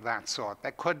anything of that sort.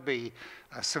 There could be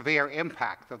a severe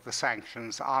impact of the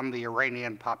sanctions on the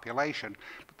Iranian population,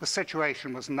 but the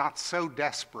situation was not so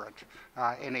desperate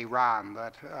in Iran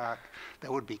that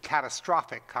there would be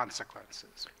catastrophic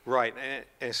consequences. Right.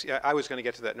 And I was going to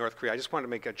get to that North Korea. I just wanted to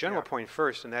make a general point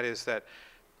first, and that is that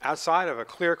outside of a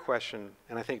clear question,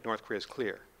 and I think North Korea is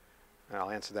clear, and I'll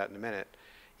answer that in a minute,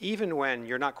 even when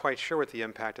you're not quite sure what the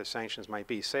impact of sanctions might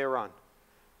be, say Iran,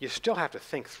 you still have to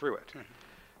think through it.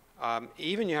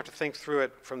 Even you have to think through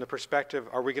it from the perspective,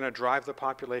 are we going to drive the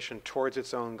population towards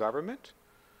its own government?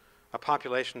 A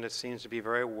population that seems to be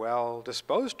very well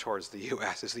disposed towards the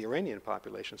U.S. is the Iranian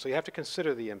population. So you have to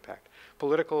consider the impact,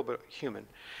 political but human.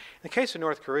 In the case of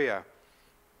North Korea,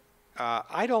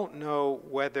 I don't know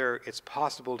whether it's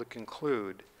possible to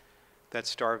conclude that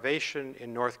starvation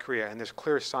in North Korea, and there's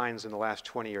clear signs in the last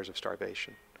 20 years of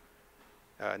starvation,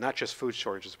 not just food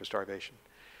shortages, but starvation,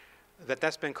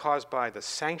 that's been caused by the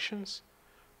sanctions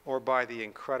or by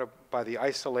the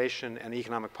isolation and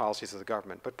economic policies of the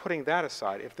government. But putting that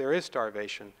aside, if there is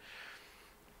starvation,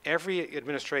 every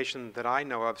administration that I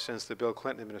know of since the Bill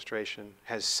Clinton administration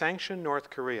has sanctioned North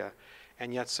Korea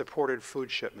and yet supported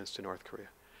food shipments to North Korea.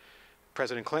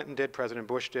 President Clinton did, President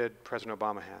Bush did, President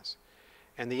Obama has.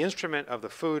 And the instrument of the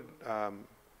food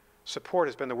support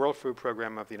has been the World Food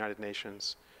Program of the United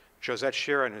Nations. Josette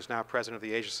Sheeran, who's now president of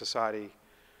the Asia Society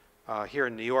here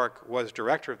in New York, was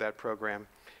director of that program.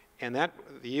 And the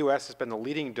U.S. has been the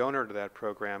leading donor to that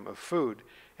program of food,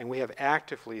 and we have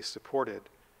actively supported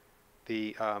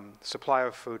the supply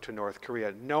of food to North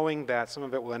Korea, knowing that some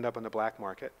of it will end up in the black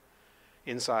market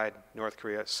inside North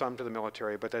Korea, some to the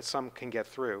military, but that some can get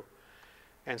through.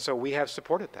 And so we have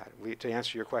supported that, to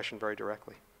answer your question very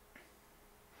directly.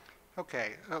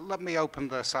 Okay, let me open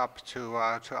this up to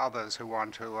others who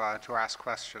want to ask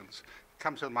questions.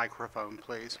 Come to the microphone,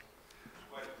 please.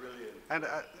 Quite brilliant. And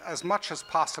as much as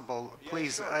possible,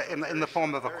 please, in the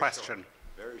form of a question.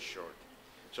 Very short.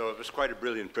 So it was quite a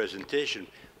brilliant presentation,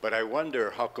 but I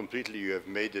wonder how completely you have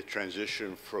made the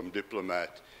transition from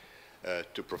diplomat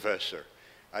to professor.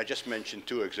 I just mentioned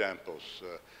two examples.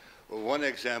 One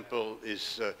example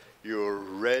is your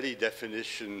ready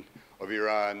definition of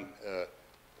Iran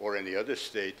or any other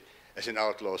state as an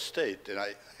outlaw state. And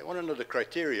I want to know the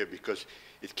criteria, because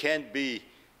it can't be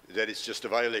that it's just a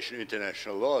violation of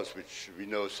international laws, which we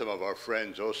know some of our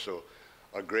friends also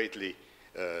are greatly,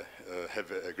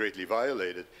 have greatly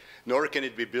violated, nor can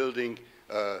it be building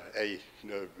a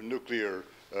nuclear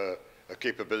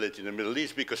capability in the Middle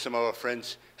East, because some of our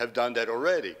friends have done that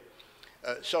already.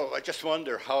 So I just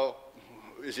wonder, how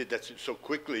is it that so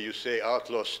quickly you say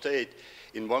outlaw state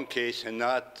in one case and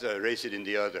not raise it in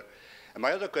the other? And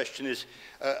my other question is,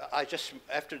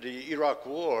 after the Iraq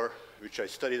War, which I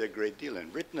studied a great deal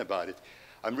and written about it,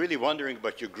 I'm really wondering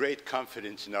about your great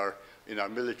confidence in our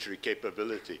military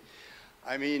capability.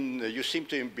 I mean, you seem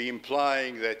to be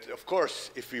implying that, of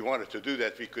course, if we wanted to do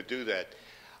that, we could do that.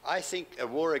 I think a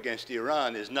war against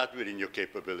Iran is not within your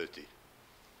capability.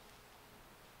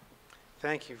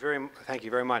 Thank you very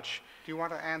much. Do you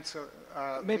want to answer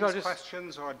Maybe these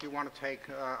questions, or do you want to take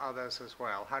others as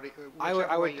well? How do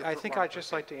you, I think I'd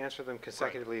just like to answer them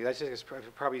consecutively. Right. That's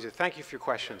probably easier. Thank you for your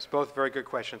questions. Both very good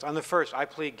questions. On the first, I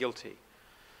plead guilty.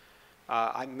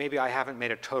 Maybe I haven't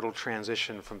made a total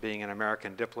transition from being an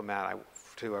American diplomat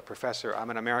to a professor. I'm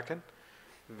an American,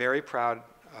 very proud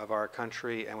of our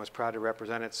country and was proud to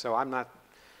represent it. So I'm not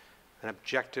an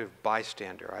objective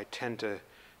bystander. I tend to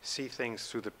see things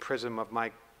through the prism of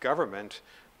my government,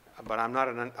 but I'm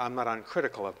not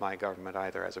uncritical of my government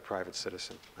either as a private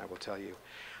citizen, I will tell you.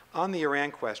 On the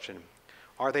Iran question,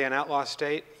 are they an outlaw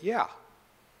state? Yeah.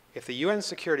 If the UN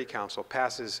Security Council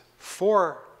passes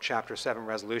 4 Chapter 7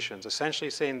 resolutions, essentially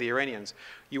saying to the Iranians,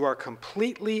 you are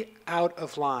completely out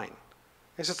of line.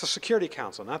 This is the Security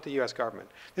Council, not the US government.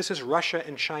 This is Russia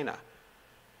and China.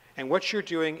 And what you're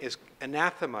doing is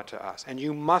anathema to us, and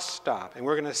you must stop, and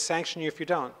we're going to sanction you if you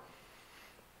don't.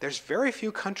 There's very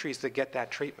few countries that get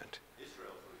that treatment.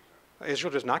 Israel, for example.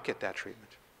 Israel does not get that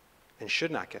treatment, and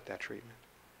should not get that treatment.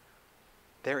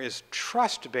 There is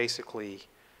trust, basically,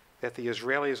 that the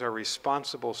Israelis are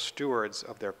responsible stewards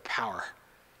of their power.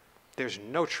 There's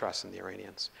no trust in the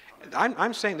Iranians.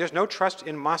 I'm saying there's no trust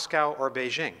in Moscow or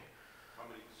Beijing. How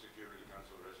many Security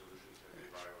Council resolutions have they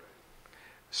violated?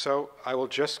 So I will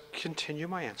just continue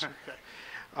my answer.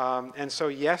 And so,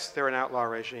 yes, they're an outlaw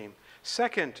regime.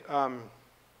 Second,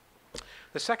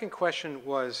 the second question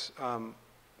was,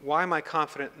 why am I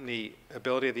confident in the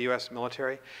ability of the U.S.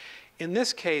 military? In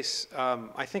this case,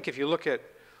 I think if you look at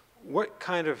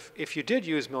if you did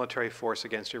use military force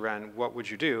against Iran, what would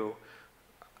you do?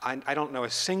 I don't know a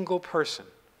single person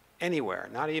anywhere,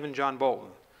 not even John Bolton,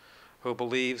 who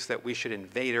believes that we should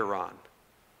invade Iran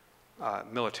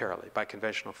militarily by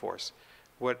conventional force.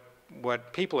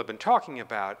 What people have been talking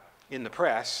about in the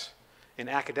press, in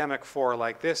academic fora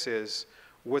like this, is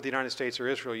would the United States or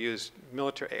Israel use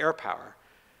military air power,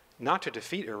 not to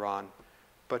defeat Iran,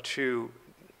 but to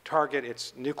target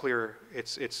its nuclear,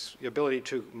 its ability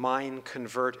to mine,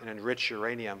 convert, and enrich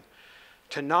uranium,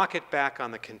 to knock it back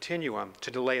on the continuum,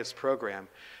 to delay its program.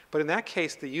 But in that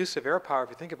case, the use of air power, if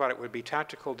you think about it, would be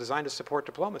tactical, designed to support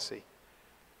diplomacy.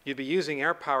 You'd be using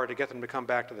air power to get them to come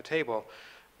back to the table.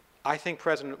 I think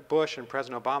President Bush and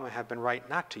President Obama have been right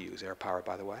not to use air power,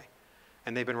 by the way,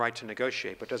 and they've been right to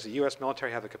negotiate. But does the U.S.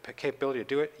 military have the capability to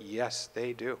do it? Yes,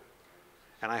 they do.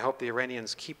 And I hope the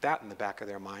Iranians keep that in the back of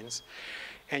their minds.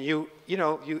 And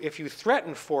if you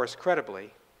threaten force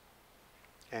credibly,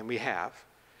 and we have,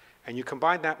 and you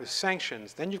combine that with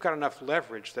sanctions, then you've got enough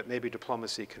leverage that maybe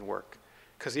diplomacy can work.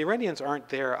 Because the Iranians aren't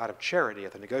there out of charity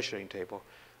at the negotiating table.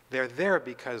 They're there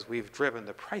because we've driven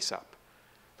the price up,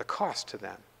 the cost to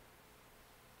them.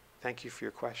 Thank you for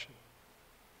your question.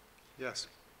 Yes.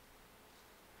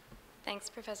 Thanks,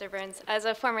 Professor Burns. As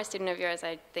a former student of yours,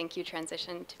 I think you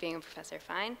transitioned to being a professor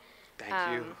fine.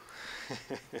 Thank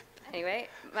you. Anyway,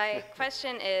 my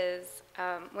question is,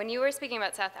 when you were speaking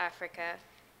about South Africa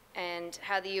and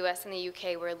how the US and the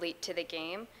UK were late to the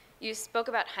game, you spoke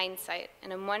about hindsight,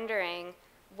 and I'm wondering,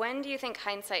 when do you think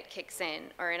hindsight kicks in?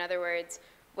 Or in other words,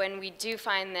 when we do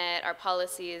find that our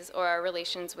policies or our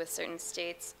relations with certain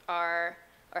states are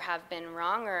or have been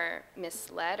wrong or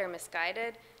misled or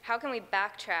misguided, how can we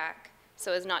backtrack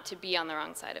so as not to be on the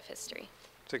wrong side of history?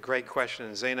 It's a great question.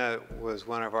 Zaina was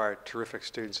one of our terrific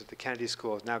students at the Kennedy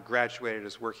School, is now graduated,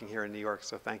 is working here in New York,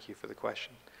 so thank you for the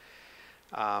question.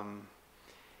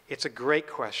 It's a great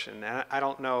question, and I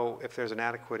don't know if there's an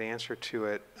adequate answer to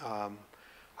it.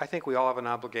 I think we all have an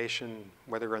obligation,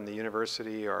 whether we're in the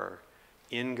university or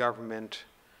in government,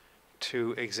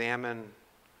 to examine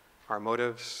our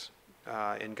motives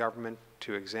in government,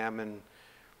 to examine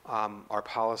our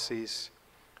policies.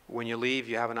 When you leave,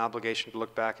 you have an obligation to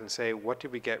look back and say, what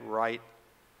did we get right?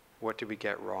 What did we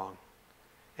get wrong?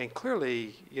 And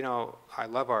clearly, you know, I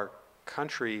love our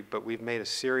country, but we've made a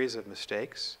series of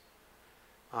mistakes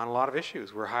on a lot of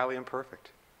issues. We're highly imperfect.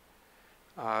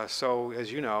 So,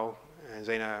 as you know, and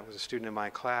Zaina was a student in my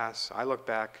class, I look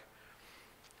back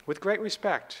with great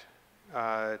respect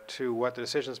to what the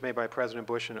decisions made by President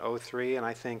Bush in '03, and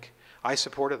I think I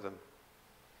supported them.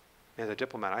 As a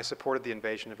diplomat, I supported the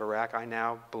invasion of Iraq. I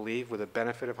now believe, with the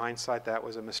benefit of hindsight, that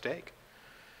was a mistake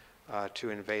to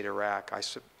invade Iraq.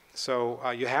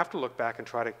 So you have to look back and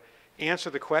try to answer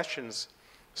the questions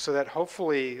so that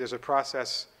hopefully there's a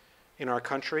process in our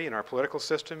country, in our political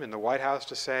system, in the White House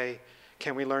to say,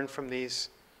 can we learn from these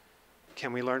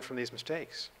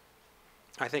mistakes?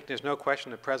 I think there's no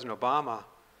question that President Obama,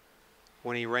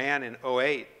 when he ran in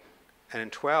 '08 and in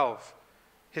 '12,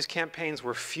 his campaigns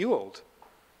were fueled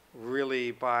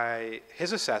really by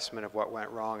his assessment of what went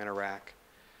wrong in Iraq.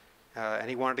 And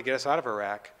he wanted to get us out of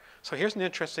Iraq. So here's an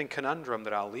interesting conundrum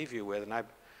that I'll leave you with, and I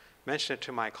mentioned it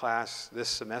to my class this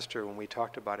semester when we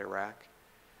talked about Iraq.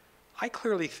 I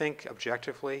clearly think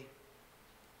objectively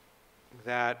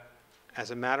that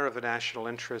as a matter of the national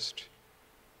interest,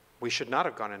 we should not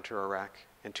have gone into Iraq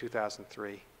in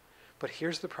 2003. But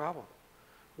here's the problem.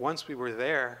 Once we were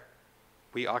there,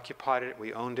 we occupied it,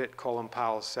 we owned it. Colin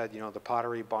Powell said, you know, the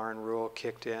Pottery Barn rule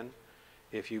kicked in.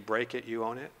 If you break it, you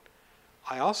own it.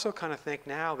 I also kind of think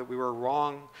now that we were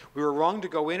wrong. We were wrong to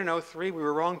go in '03. We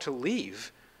were wrong to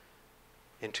leave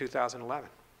in 2011.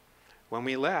 When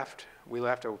we left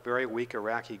a very weak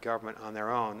Iraqi government on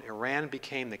their own. Iran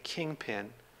became the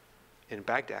kingpin in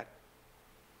Baghdad.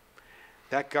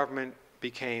 That government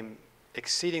became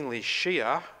exceedingly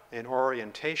Shia in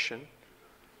orientation.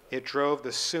 It drove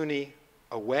the Sunni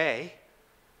away,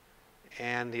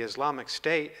 and the Islamic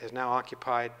State has now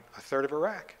occupied a third of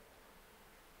Iraq,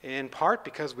 in part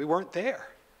because we weren't there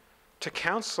to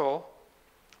counsel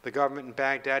the government in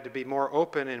Baghdad to be more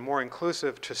open and more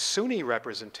inclusive to Sunni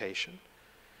representation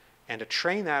and to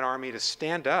train that army to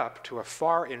stand up to a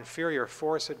far inferior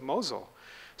force at Mosul.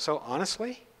 So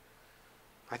honestly,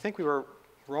 I think we were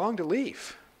wrong to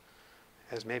leave,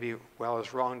 as maybe well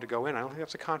as wrong to go in. I don't think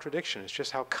that's a contradiction. It's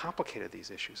just how complicated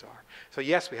these issues are. So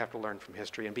yes, we have to learn from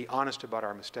history and be honest about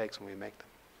our mistakes when we make them.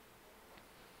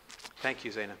 Thank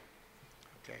you, Zaina.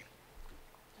 Okay.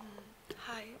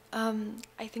 Hi.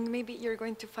 I think maybe you're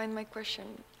going to find my question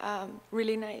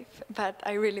really naive, but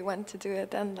I really want to do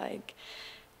it and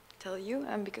tell you,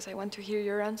 and because I want to hear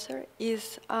your answer,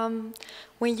 is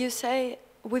when you say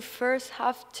we first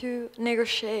have to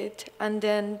negotiate and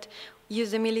then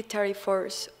use the military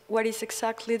force, what is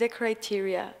exactly the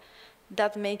criteria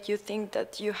that make you think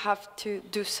that you have to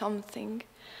do something?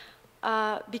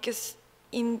 Because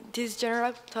in these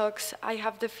general talks, I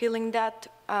have the feeling that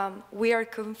we are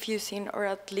confusing, or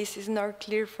at least it's not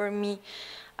clear for me,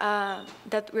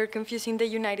 that we're confusing the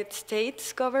United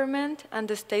States government and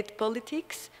the state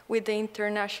politics with the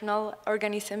international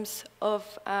organisms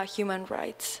of human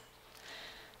rights.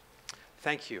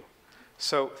 Thank you.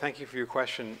 So thank you for your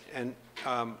question. And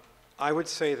I would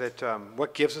say that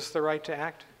what gives us the right to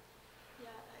act?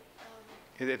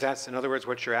 If that's, in other words,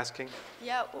 what you're asking?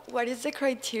 Yeah, what is the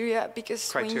criteria?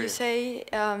 Because when you say,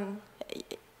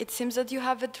 it seems that you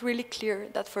have it really clear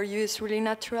that for you it's really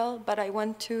natural, but I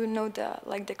want to know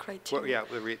the criteria.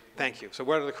 Well, yeah, thank you. So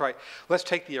what are the criteria? Let's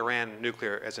take the Iran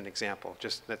nuclear as an example.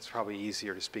 Just that's probably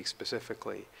easier to speak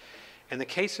specifically. In the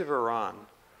case of Iran,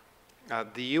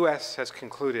 The U.S. has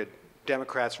concluded,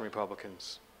 Democrats and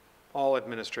Republicans, all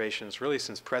administrations, really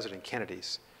since President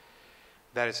Kennedy's,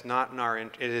 that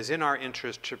it is in our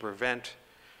interest to prevent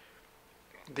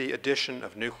the addition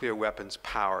of nuclear weapons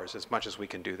powers as much as we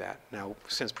can do that. Now,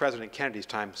 since President Kennedy's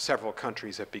time, several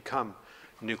countries have become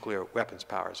nuclear weapons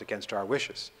powers against our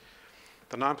wishes.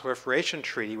 The Non-Proliferation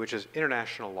Treaty, which is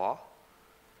international law,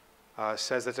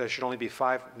 says that there should only be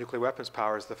 5 nuclear weapons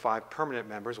powers, the 5 permanent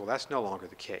members. Well, that's no longer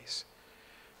the case.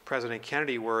 President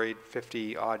Kennedy worried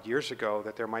 50-odd years ago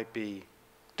that there might be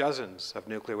dozens of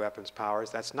nuclear weapons powers.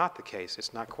 That's not the case.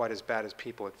 It's not quite as bad as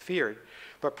people had feared.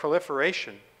 But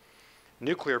proliferation,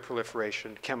 nuclear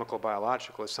proliferation, chemical,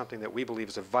 biological, is something that we believe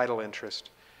is of vital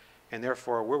interest, and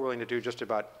therefore we're willing to do just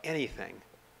about anything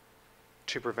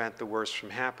to prevent the worst from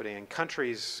happening. And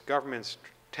countries, governments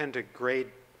tend to grade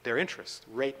their interests,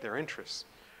 rate their interests.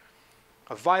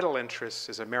 A vital interest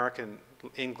is American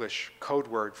English code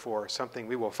word for something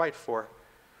we will fight for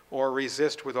or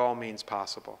resist with all means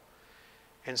possible.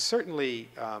 And certainly,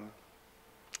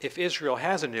 if Israel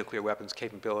has a nuclear weapons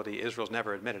capability, Israel's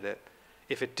never admitted it.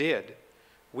 If it did,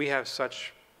 we have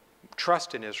such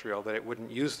trust in Israel that it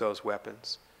wouldn't use those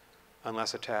weapons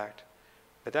unless attacked.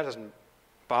 But that doesn't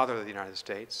bother the United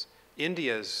States.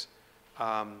 India's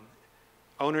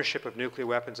ownership of nuclear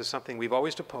weapons is something we've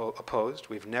always opposed.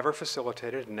 We've never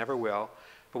facilitated and never will.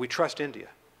 But we trust India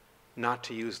not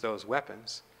to use those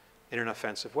weapons in an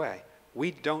offensive way.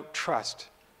 We don't trust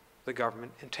the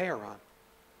government in Tehran.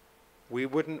 We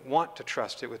wouldn't want to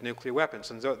trust it with nuclear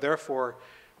weapons. And therefore,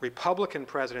 Republican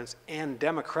presidents and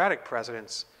Democratic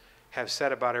presidents have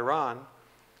said about Iran,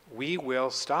 we will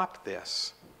stop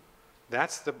this.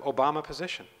 That's the Obama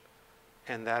position,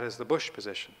 and that is the Bush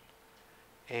position.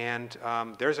 And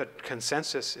there's a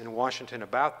consensus in Washington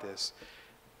about this.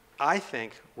 I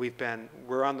think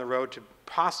we're on the road to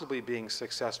possibly being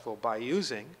successful by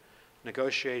using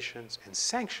negotiations and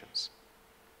sanctions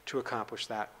to accomplish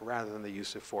that rather than the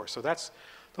use of force. So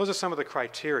those are some of the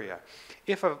criteria.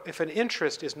 If an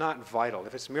interest is not vital,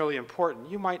 if it's merely important,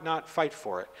 you might not fight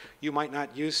for it. You might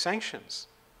not use sanctions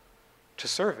to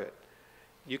serve it.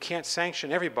 You can't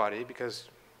sanction everybody because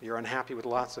you're unhappy with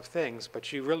lots of things,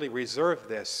 but you really reserve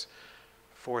this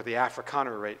for the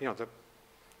Afrikaner,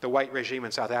 the white regime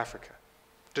in South Africa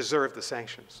deserve the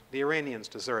sanctions. The Iranians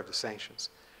deserve the sanctions.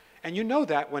 And you know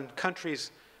that when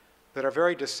countries that are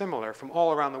very dissimilar from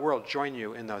all around the world join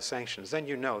you in those sanctions, then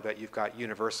you know that you've got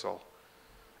universal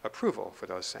approval for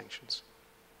those sanctions.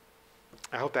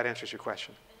 I hope that answers your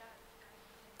question.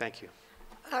 Thank you.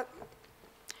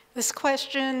 This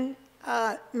question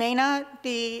may not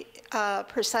be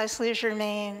precisely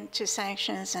germane to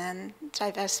sanctions and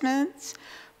divestments,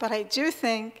 but I do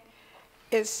think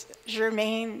it's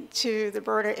germane to the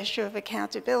broader issue of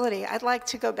accountability. I'd like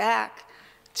to go back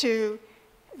to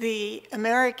the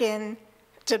American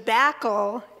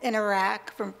debacle in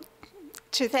Iraq from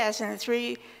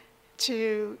 2003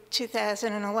 to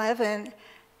 2011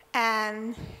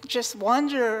 and just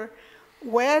wonder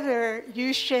whether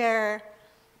you share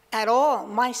at all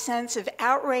my sense of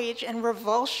outrage and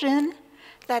revulsion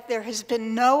that there has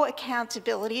been no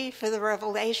accountability for the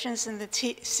revelations in the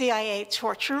CIA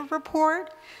torture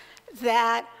report,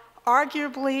 that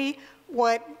arguably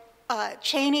what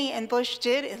Cheney and Bush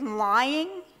did in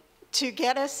lying to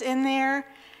get us in there,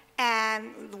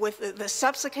 and with the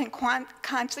subsequent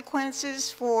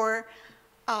consequences for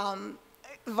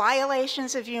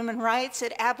violations of human rights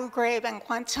at Abu Ghraib and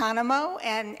Guantanamo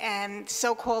and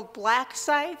so-called black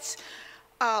sites,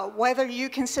 whether you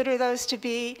consider those to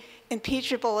be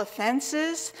impeachable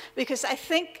offenses, because I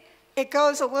think it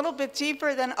goes a little bit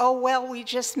deeper than, oh, well, we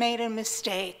just made a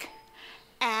mistake.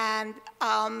 And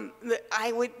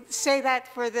I would say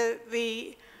that for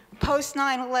the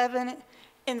post-9/11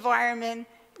 environment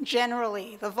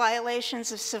generally, the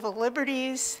violations of civil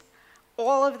liberties,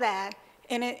 all of that,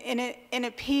 in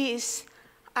a piece,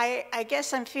 I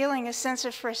guess I'm feeling a sense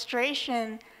of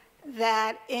frustration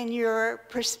that in your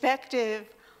perspective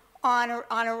on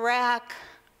Iraq,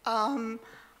 I'm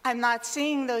not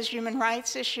seeing those human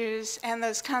rights issues and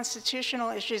those constitutional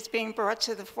issues being brought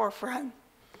to the forefront.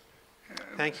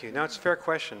 Thank you. No, it's a fair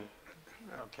question.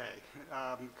 Okay,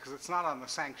 because it's not on the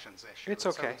sanctions issue. It's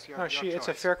okay. So it's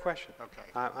a fair question. Okay.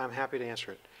 I'm happy to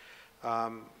answer it.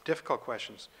 Difficult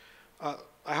questions.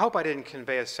 I hope I didn't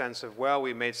convey a sense of, well,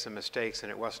 we made some mistakes and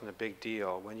it wasn't a big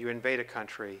deal. When you invade a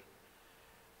country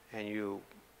and you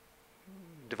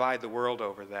divide the world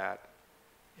over that,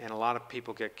 and a lot of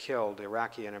people get killed,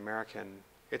 Iraqi and American,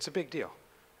 it's a big deal.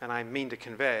 And I mean to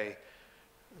convey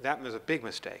that was a big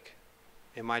mistake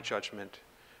in my judgment.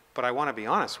 But I want to be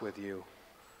honest with you.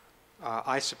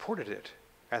 I supported it.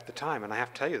 at the time, and I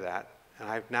have to tell you that. And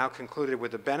I've now concluded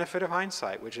with the benefit of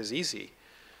hindsight, which is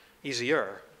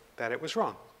easier, that it was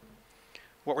wrong.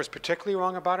 What was particularly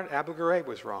wrong about it? Abu Ghraib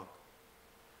was wrong.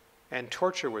 And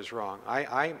torture was wrong.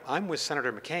 I'm with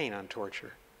Senator McCain on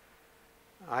torture.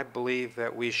 I believe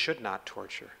that we should not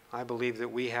torture. I believe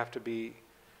that we have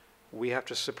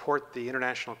to support the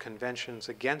international conventions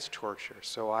against torture.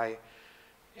 So I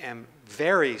am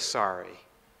very sorry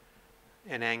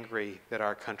and angry that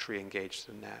our country engaged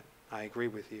in that. I agree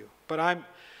with you. But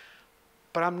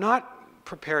I'm not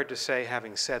prepared to say,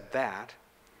 having said that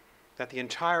the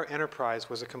entire enterprise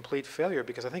was a complete failure,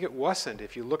 because I think it wasn't.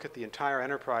 If you look at the entire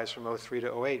enterprise from 03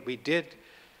 to 08, we did,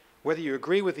 whether you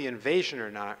agree with the invasion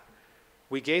or not,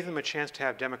 we gave them a chance to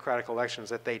have democratic elections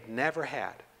that they'd never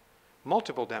had,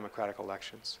 multiple democratic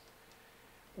elections.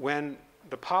 When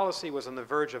the policy was on the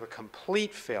verge of a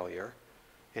complete failure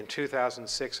in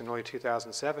 2006 and early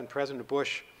 2007, President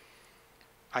Bush,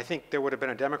 I think there would have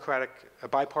been a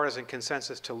bipartisan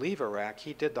consensus to leave Iraq.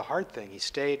 He did the hard thing. He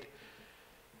stayed.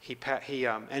 He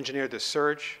engineered the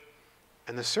surge,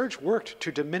 and the surge worked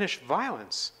to diminish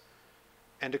violence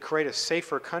and to create a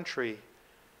safer country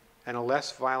and a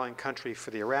less violent country for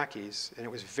the Iraqis, and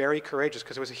it was very courageous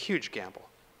because it was a huge gamble.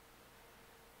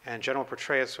 And General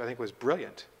Petraeus, I think, was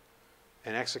brilliant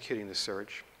in executing the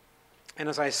surge. And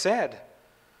as I said,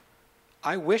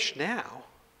 I wish now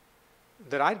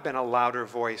that I'd been a louder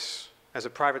voice as a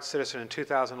private citizen in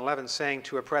 2011 saying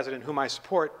to a president whom I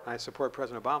support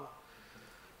President Obama,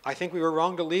 I think we were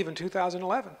wrong to leave in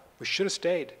 2011. We should have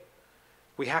stayed.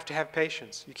 We have to have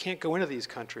patience. You can't go into these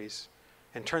countries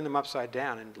and turn them upside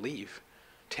down and leave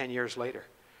 10 years later.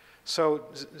 So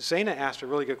Zaina asked a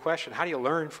really good question. How do you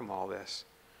learn from all this?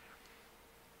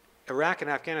 Iraq and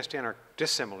Afghanistan are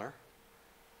dissimilar.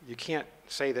 You can't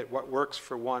say that what works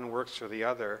for one works for the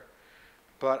other.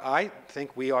 But I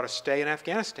think we ought to stay in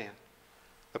Afghanistan.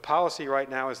 The policy right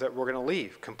now is that we're going to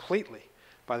leave completely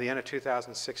by the end of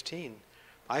 2016.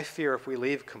 I fear if we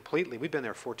leave completely, we've been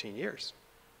there 14 years.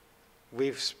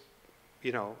 We've,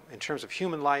 in terms of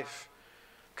human life,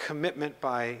 commitment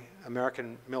by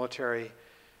American military,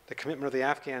 the commitment of the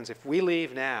Afghans, if we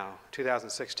leave now,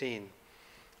 2016,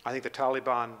 I think the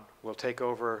Taliban will take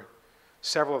over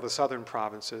several of the southern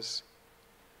provinces,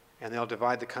 and they'll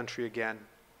divide the country again,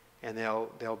 and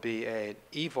they'll be an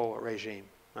evil regime,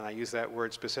 and I use that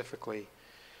word specifically.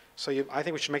 So I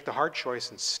think we should make the hard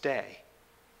choice and stay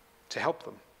to help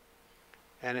them.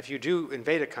 And if you do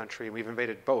invade a country, and we've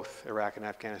invaded both Iraq and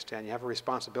Afghanistan, you have a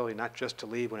responsibility not just to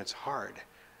leave when it's hard,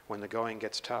 when the going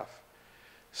gets tough.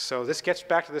 So this gets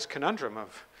back to this conundrum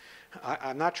of,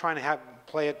 I'm not trying to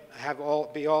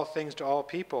be all things to all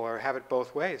people or have it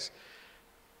both ways.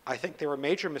 I think there were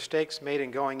major mistakes made in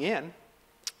going in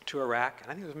to Iraq, and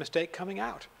I think there was a mistake coming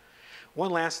out. One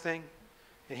last thing,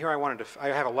 and here I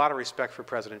have a lot of respect for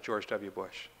President George W.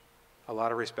 Bush, a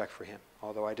lot of respect for him,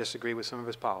 although I disagree with some of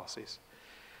his policies.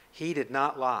 He did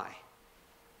not lie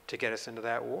to get us into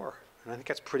that war, and I think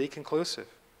that's pretty conclusive.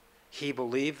 He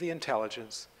believed the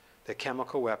intelligence that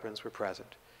chemical weapons were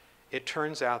present. It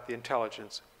turns out the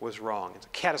intelligence was wrong. It's a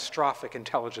catastrophic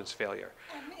intelligence failure.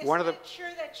 Isn't it true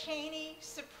that Cheney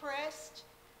suppressed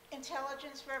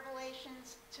intelligence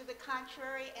revelations to the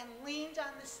contrary and leaned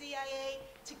on the CIA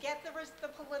to get the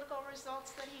political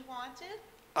results that he wanted?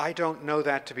 I don't know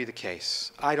that to be the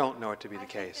case. I don't know it to be the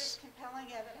case. There's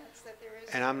compelling evidence that there is.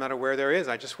 And I'm not aware there is.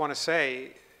 I just want to say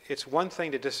it's one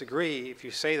thing to disagree. If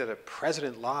you say that a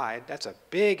president lied, that's a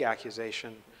big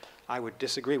accusation. I would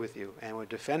disagree with you and would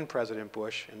defend President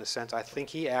Bush in the sense I think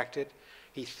he acted.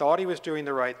 He thought he was doing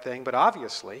the right thing, but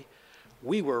obviously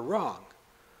we were wrong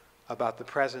about the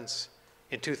presence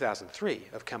in 2003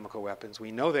 of chemical weapons.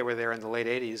 We know they were there in the late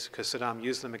 80s because Saddam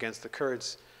used them against the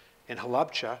Kurds in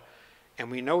Halabja, and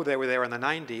we know they were there in the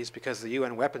 90s because the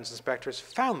UN weapons inspectors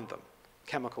found them,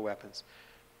 chemical weapons.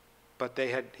 But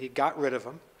he got rid of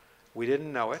them. We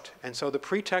didn't know it, and so the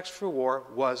pretext for war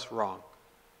was wrong.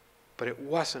 But it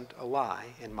wasn't a lie,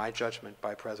 in my judgment,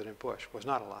 by President Bush. It was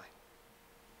not a lie.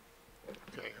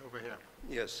 Okay, over here.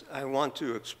 Yes, I want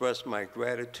to express my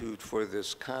gratitude for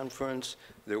this conference.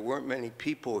 There weren't many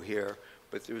people here,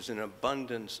 but there was an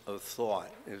abundance of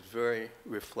thought. It was very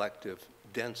reflective,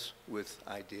 dense with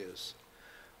ideas.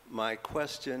 My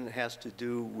question has to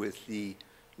do with the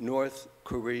North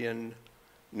Korean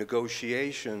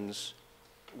negotiations.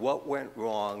 What went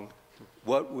wrong?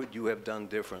 What would you have done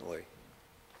differently?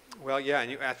 Well, yeah,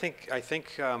 and I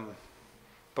think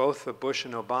both the Bush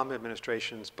and Obama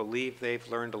administrations believe they've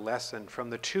learned a lesson from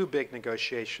the two big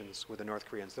negotiations with the North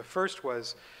Koreans. The first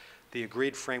was the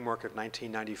agreed framework of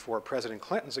 1994, President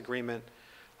Clinton's agreement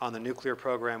on the nuclear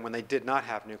program when they did not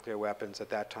have nuclear weapons at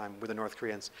that time with the North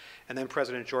Koreans, and then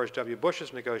President George W.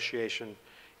 Bush's negotiation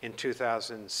in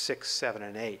 2006, 7,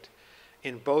 and 8.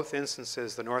 In both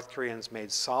instances, the North Koreans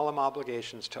made solemn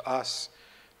obligations to us,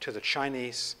 to the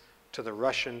Chinese, to the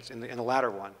Russians, in the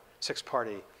latter one,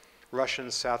 six-party,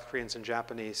 Russians, South Koreans, and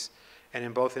Japanese, and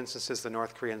in both instances, the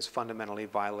North Koreans fundamentally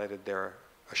violated their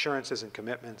assurances and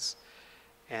commitments,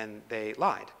 and they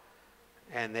lied.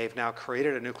 And they've now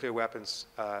created a nuclear weapons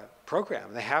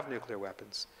program. They have nuclear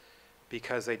weapons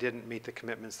because they didn't meet the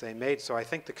commitments they made. So I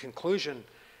think the conclusion,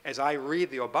 as I read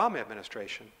the Obama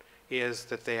administration, is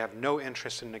that they have no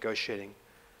interest in negotiating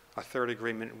a third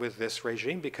agreement with this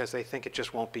regime because they think it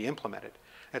just won't be implemented,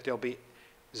 that there'll be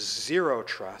zero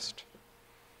trust.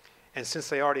 And since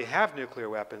they already have nuclear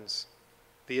weapons,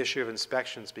 the issue of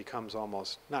inspections becomes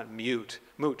almost, not moot,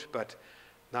 but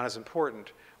not as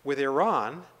important. With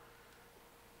Iran,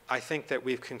 I think that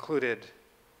we've concluded,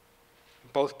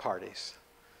 both parties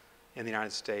in the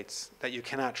United States, that you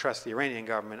cannot trust the Iranian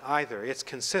government either. It's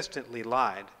consistently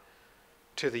lied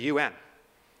to the UN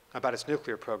about its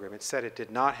nuclear program. It said it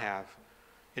did not have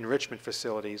enrichment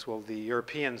facilities. Well, the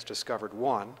Europeans discovered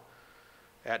one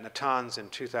at Natanz in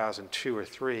 2002 or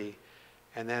 3,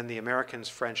 and then the Americans,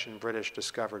 French, and British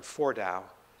discovered Fordow,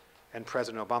 and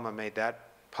President Obama made that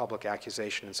public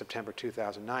accusation in September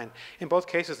 2009. In both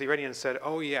cases, the Iranians said,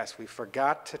 oh yes, we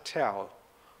forgot to tell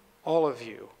all of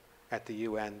you at the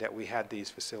UN that we had these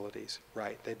facilities.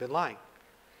 Right, they've been lying.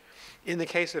 In the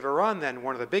case of Iran, then,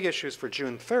 one of the big issues for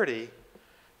June 30,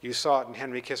 you saw it in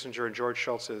Henry Kissinger and George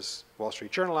Shultz's Wall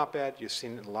Street Journal op-ed, you've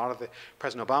seen it in a lot of the,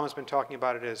 President Obama's been talking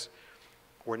about it, is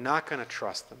we're not going to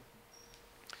trust them.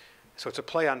 So it's a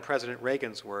play on President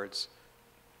Reagan's words,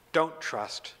 don't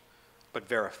trust, but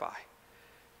verify.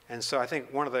 And so I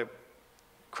think one of the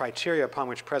criteria upon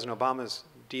which President Obama's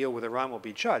deal with Iran will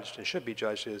be judged, and should be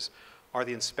judged, is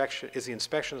is the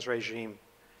inspections regime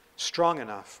strong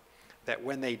enough that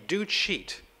when they do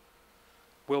cheat,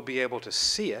 we'll be able to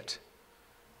see it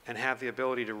and have the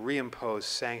ability to reimpose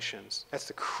sanctions. That's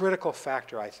the critical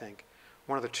factor, I think,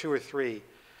 one of the 2 or 3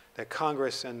 that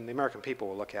Congress and the American people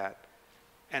will look at.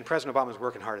 And President Obama is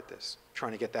working hard at this,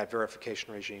 trying to get that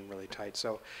verification regime really tight.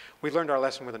 So we've learned our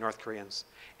lesson with the North Koreans,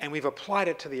 and we've applied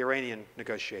it to the Iranian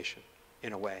negotiation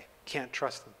in a way. Can't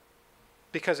trust them.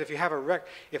 Because if you have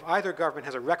if either government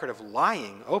has a record of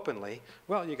lying openly,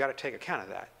 well, you got to take account of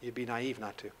that. You'd be naive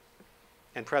not to.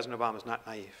 And President Obama is not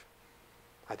naive.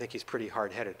 I think he's pretty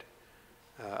hard-headed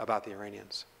about the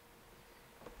Iranians.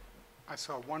 I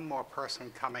saw one more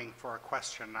person coming for a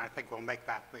question. I think we'll make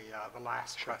that the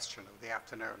last question of the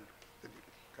afternoon.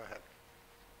 Go ahead.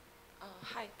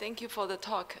 Hi, thank you for the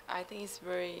talk. I think it's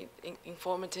very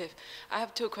informative. I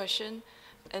have 2 questions.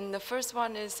 And the first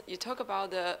one is, you talk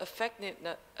about the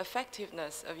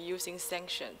effectiveness of using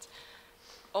sanctions,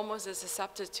 almost as a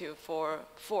substitute for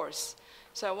force.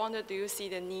 So I wonder, do you see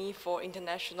the need for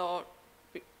international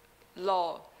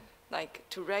law, like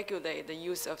to regulate the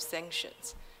use of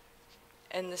sanctions?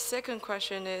 And the second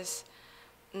question is,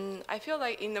 I feel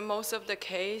like in the most of the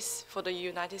case for the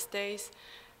United States,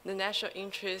 the national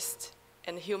interest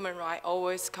and human rights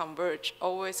always converge,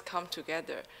 always come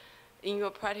together. In your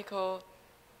practical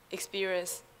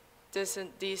experience,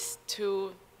 doesn't these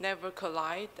two never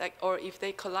collide? Like, or if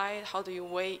they collide, how do you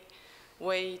weigh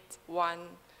one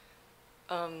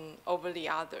over the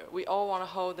other? We all want to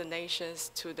hold the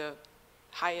nations to the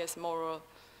highest moral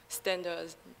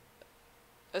standards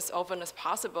as often as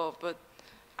possible, but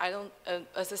I don't,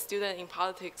 as a student in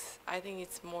politics, I think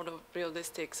it's more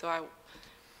realistic, so I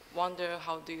wonder,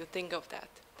 how do you think of that?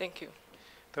 Thank you.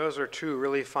 Those are 2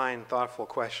 really fine, thoughtful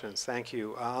questions. Thank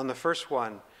you. On the first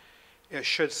one,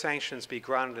 should sanctions be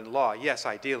grounded in law? Yes,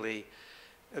 ideally.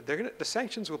 The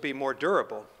sanctions will be more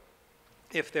durable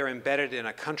if they're embedded in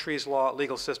a country's law,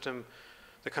 legal system,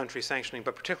 the country sanctioning,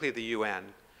 but particularly the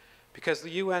UN. Because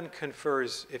the UN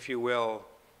confers, if you will,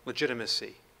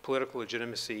 legitimacy, political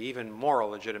legitimacy, even moral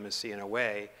legitimacy in a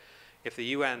way. If the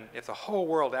UN, if the whole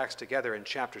world acts together in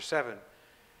Chapter 7,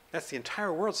 that's the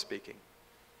entire world speaking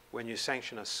when you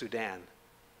sanction a Sudan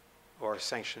or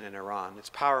sanction in Iran. It's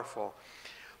powerful.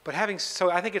 But so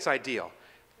I think it's ideal,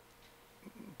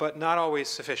 but not always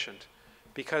sufficient,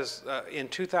 because in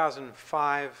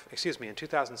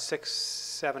 2006,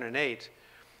 7, and 8,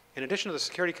 in addition to the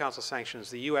Security Council sanctions,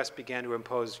 the US began to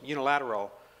impose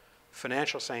unilateral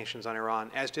financial sanctions on Iran,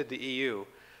 as did the EU.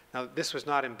 Now, this was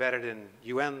not embedded in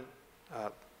the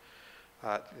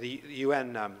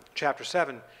UN Chapter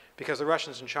 7, because the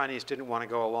Russians and Chinese didn't want to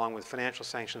go along with financial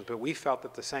sanctions, but we felt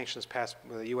that the sanctions passed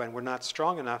by the UN were not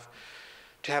strong enough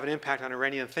to have an impact on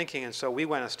Iranian thinking, and so we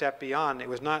went a step beyond. It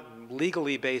was not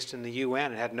legally based in the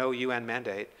UN. It had no UN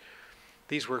mandate.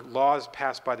 These were laws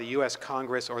passed by the US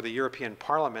Congress or the European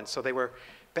Parliament, so they were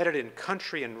embedded in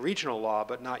country and regional law,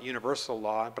 but not universal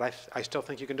law, but I still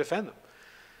think you can defend them,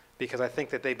 because I think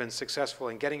that they've been successful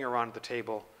in getting Iran to the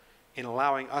table, in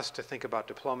allowing us to think about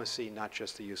diplomacy, not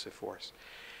just the use of force.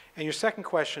 And your second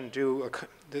question, do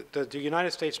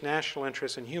United States national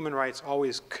interests and human rights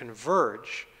always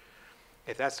converge?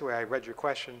 If that's the way I read your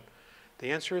question,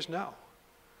 the answer is no.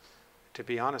 To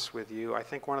be honest with you, I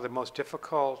think one of the most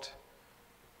difficult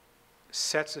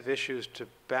sets of issues to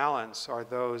balance are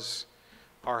those,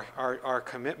 our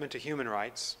commitment to human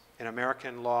rights in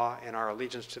American law and our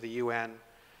allegiance to the UN,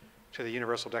 to the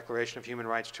Universal Declaration of Human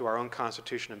Rights, to our own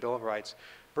Constitution and Bill of Rights,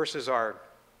 versus our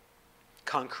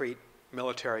concrete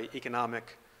military,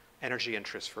 economic, energy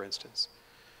interests, for instance.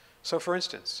 So for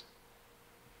instance,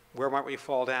 where might we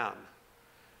fall down?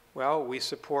 Well, we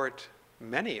support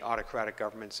many autocratic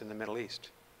governments in the Middle East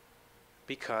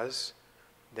because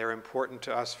they're important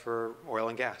to us for oil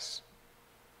and gas,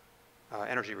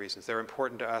 energy reasons. They're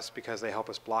important to us because they help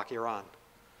us block Iran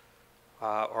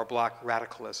or block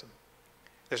radicalism.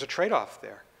 There's a trade-off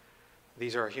there.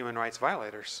 These are human rights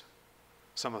violators,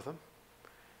 some of them,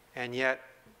 and yet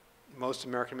most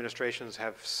American administrations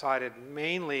have sided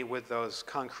mainly with those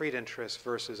concrete interests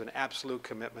versus an absolute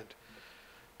commitment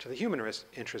to the human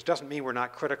interest. Doesn't mean we're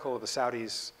not critical of the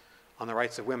Saudis on the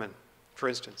rights of women, for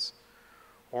instance,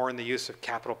 or in the use of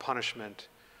capital punishment,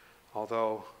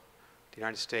 although the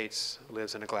United States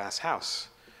lives in a glass house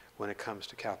when it comes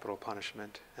to capital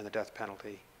punishment and the death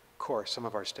penalty. Of course, some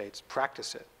of our states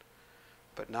practice it,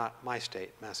 but not my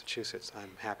state, Massachusetts,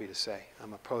 I'm happy to say.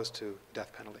 I'm opposed to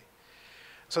death penalty.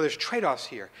 So there's trade-offs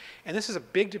here. And this is a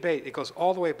big debate. It goes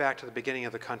all the way back to the beginning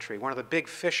of the country. One of the big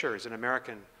fissures in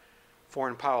American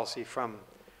foreign policy from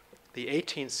the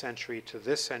 18th century to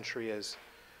this century is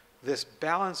this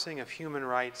balancing of human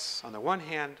rights on the one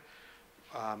hand,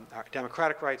 our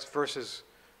democratic rights versus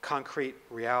concrete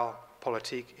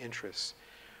realpolitik interests.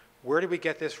 Where did we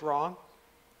get this wrong?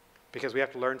 Because we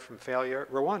have to learn from failure.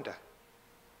 Rwanda,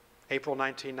 April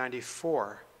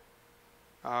 1994,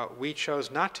 we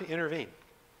chose not to intervene.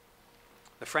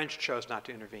 The French chose not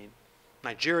to intervene.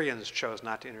 Nigerians chose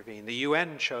not to intervene. The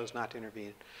UN chose not to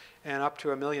intervene. And up to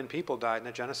 1 million people died in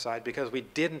a genocide because we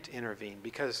didn't intervene,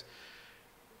 because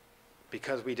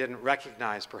we didn't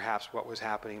recognize perhaps what was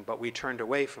happening, but we turned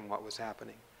away from what was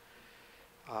happening.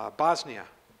 Bosnia,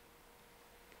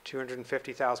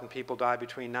 250,000 people died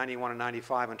between 91 and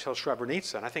 95 until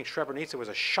Srebrenica. And I think Srebrenica was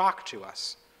a shock to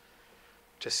us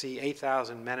to see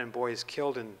 8,000 men and boys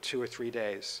killed in 2 or 3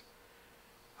 days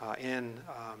in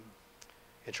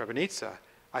Srebrenica.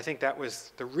 I think that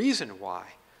was the reason why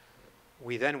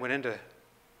we then went into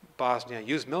Bosnia,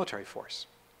 used military force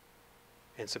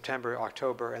in September,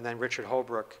 October, and then Richard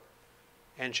Holbrooke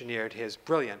engineered his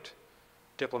brilliant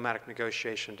diplomatic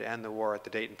negotiation to end the war at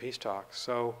the Dayton peace talks.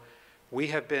 So we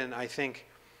have been, I think,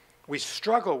 we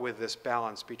struggle with this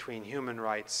balance between human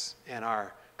rights and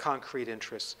our concrete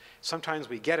interests. Sometimes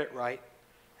we get it right,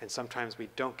 and sometimes we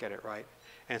don't get it right.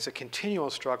 And it's a continual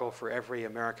struggle for every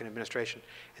American administration,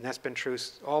 and that's been true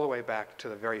all the way back to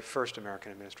the very first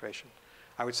American administration.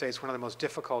 I would say it's one of the most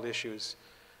difficult issues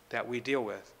that we deal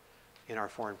with in our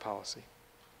foreign policy.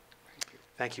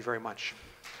 Thank you very much.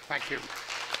 Thank you.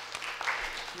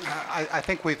 I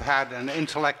think we've had an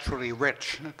intellectually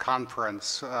rich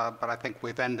conference, but I think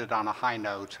we've ended on a high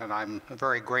note, and I'm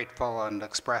very grateful and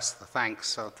express the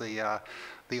thanks of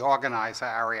the organizer,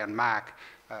 Aryeh and Mac,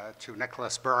 to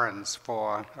Nicholas Burns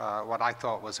for what I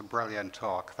thought was a brilliant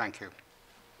talk. Thank you.